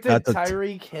 I looked at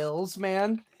Tyreek Hill's,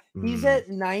 man. He's at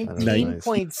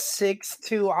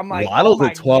 19.62. I'm like, Waddle's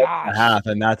at 12.5,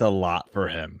 and that's a lot for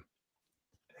him.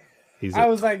 I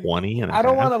was like 20 and I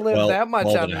don't want to live that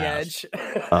much on the edge.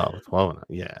 12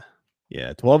 yeah.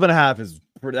 Yeah, 12.5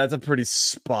 that's a pretty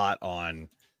spot on.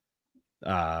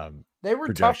 They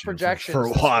were tough projections for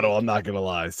Waddle. I'm not gonna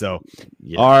lie. So,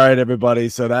 all right, everybody.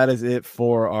 So that is it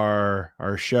for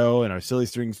our show and our Silly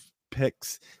Strings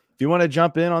picks. If you want to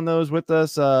jump in on those with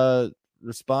us,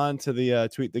 respond to the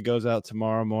tweet that goes out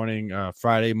tomorrow morning.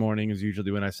 Friday morning is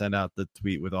usually when I send out the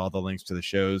tweet with all the links to the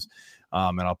shows.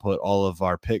 And I'll put all of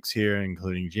our picks here,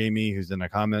 including Jamie, who's in the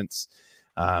comments.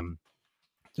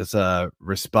 Just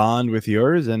respond with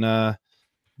yours, and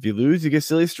if you lose, you get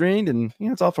silly stringed, and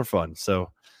it's all for fun.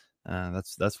 So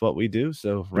that's what we do.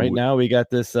 So right now we got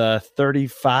this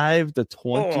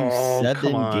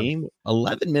 35-27 game,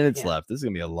 11 minutes left. This is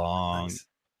gonna be a long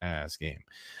ass game,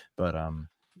 but I'm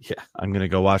gonna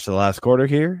go watch the last quarter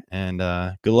here, and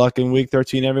good luck in week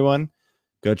 13, everyone.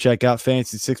 Go check out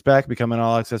Fantasy Six Pack, become an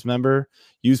all access member.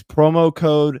 Use promo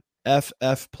code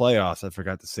FF Playoffs. I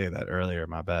forgot to say that earlier.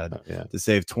 My bad. To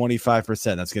save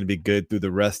 25%. That's going to be good through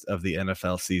the rest of the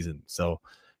NFL season. So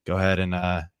go ahead and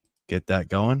get that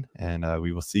going, and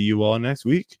we will see you all next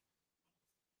week.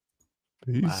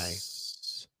 Peace. Bye.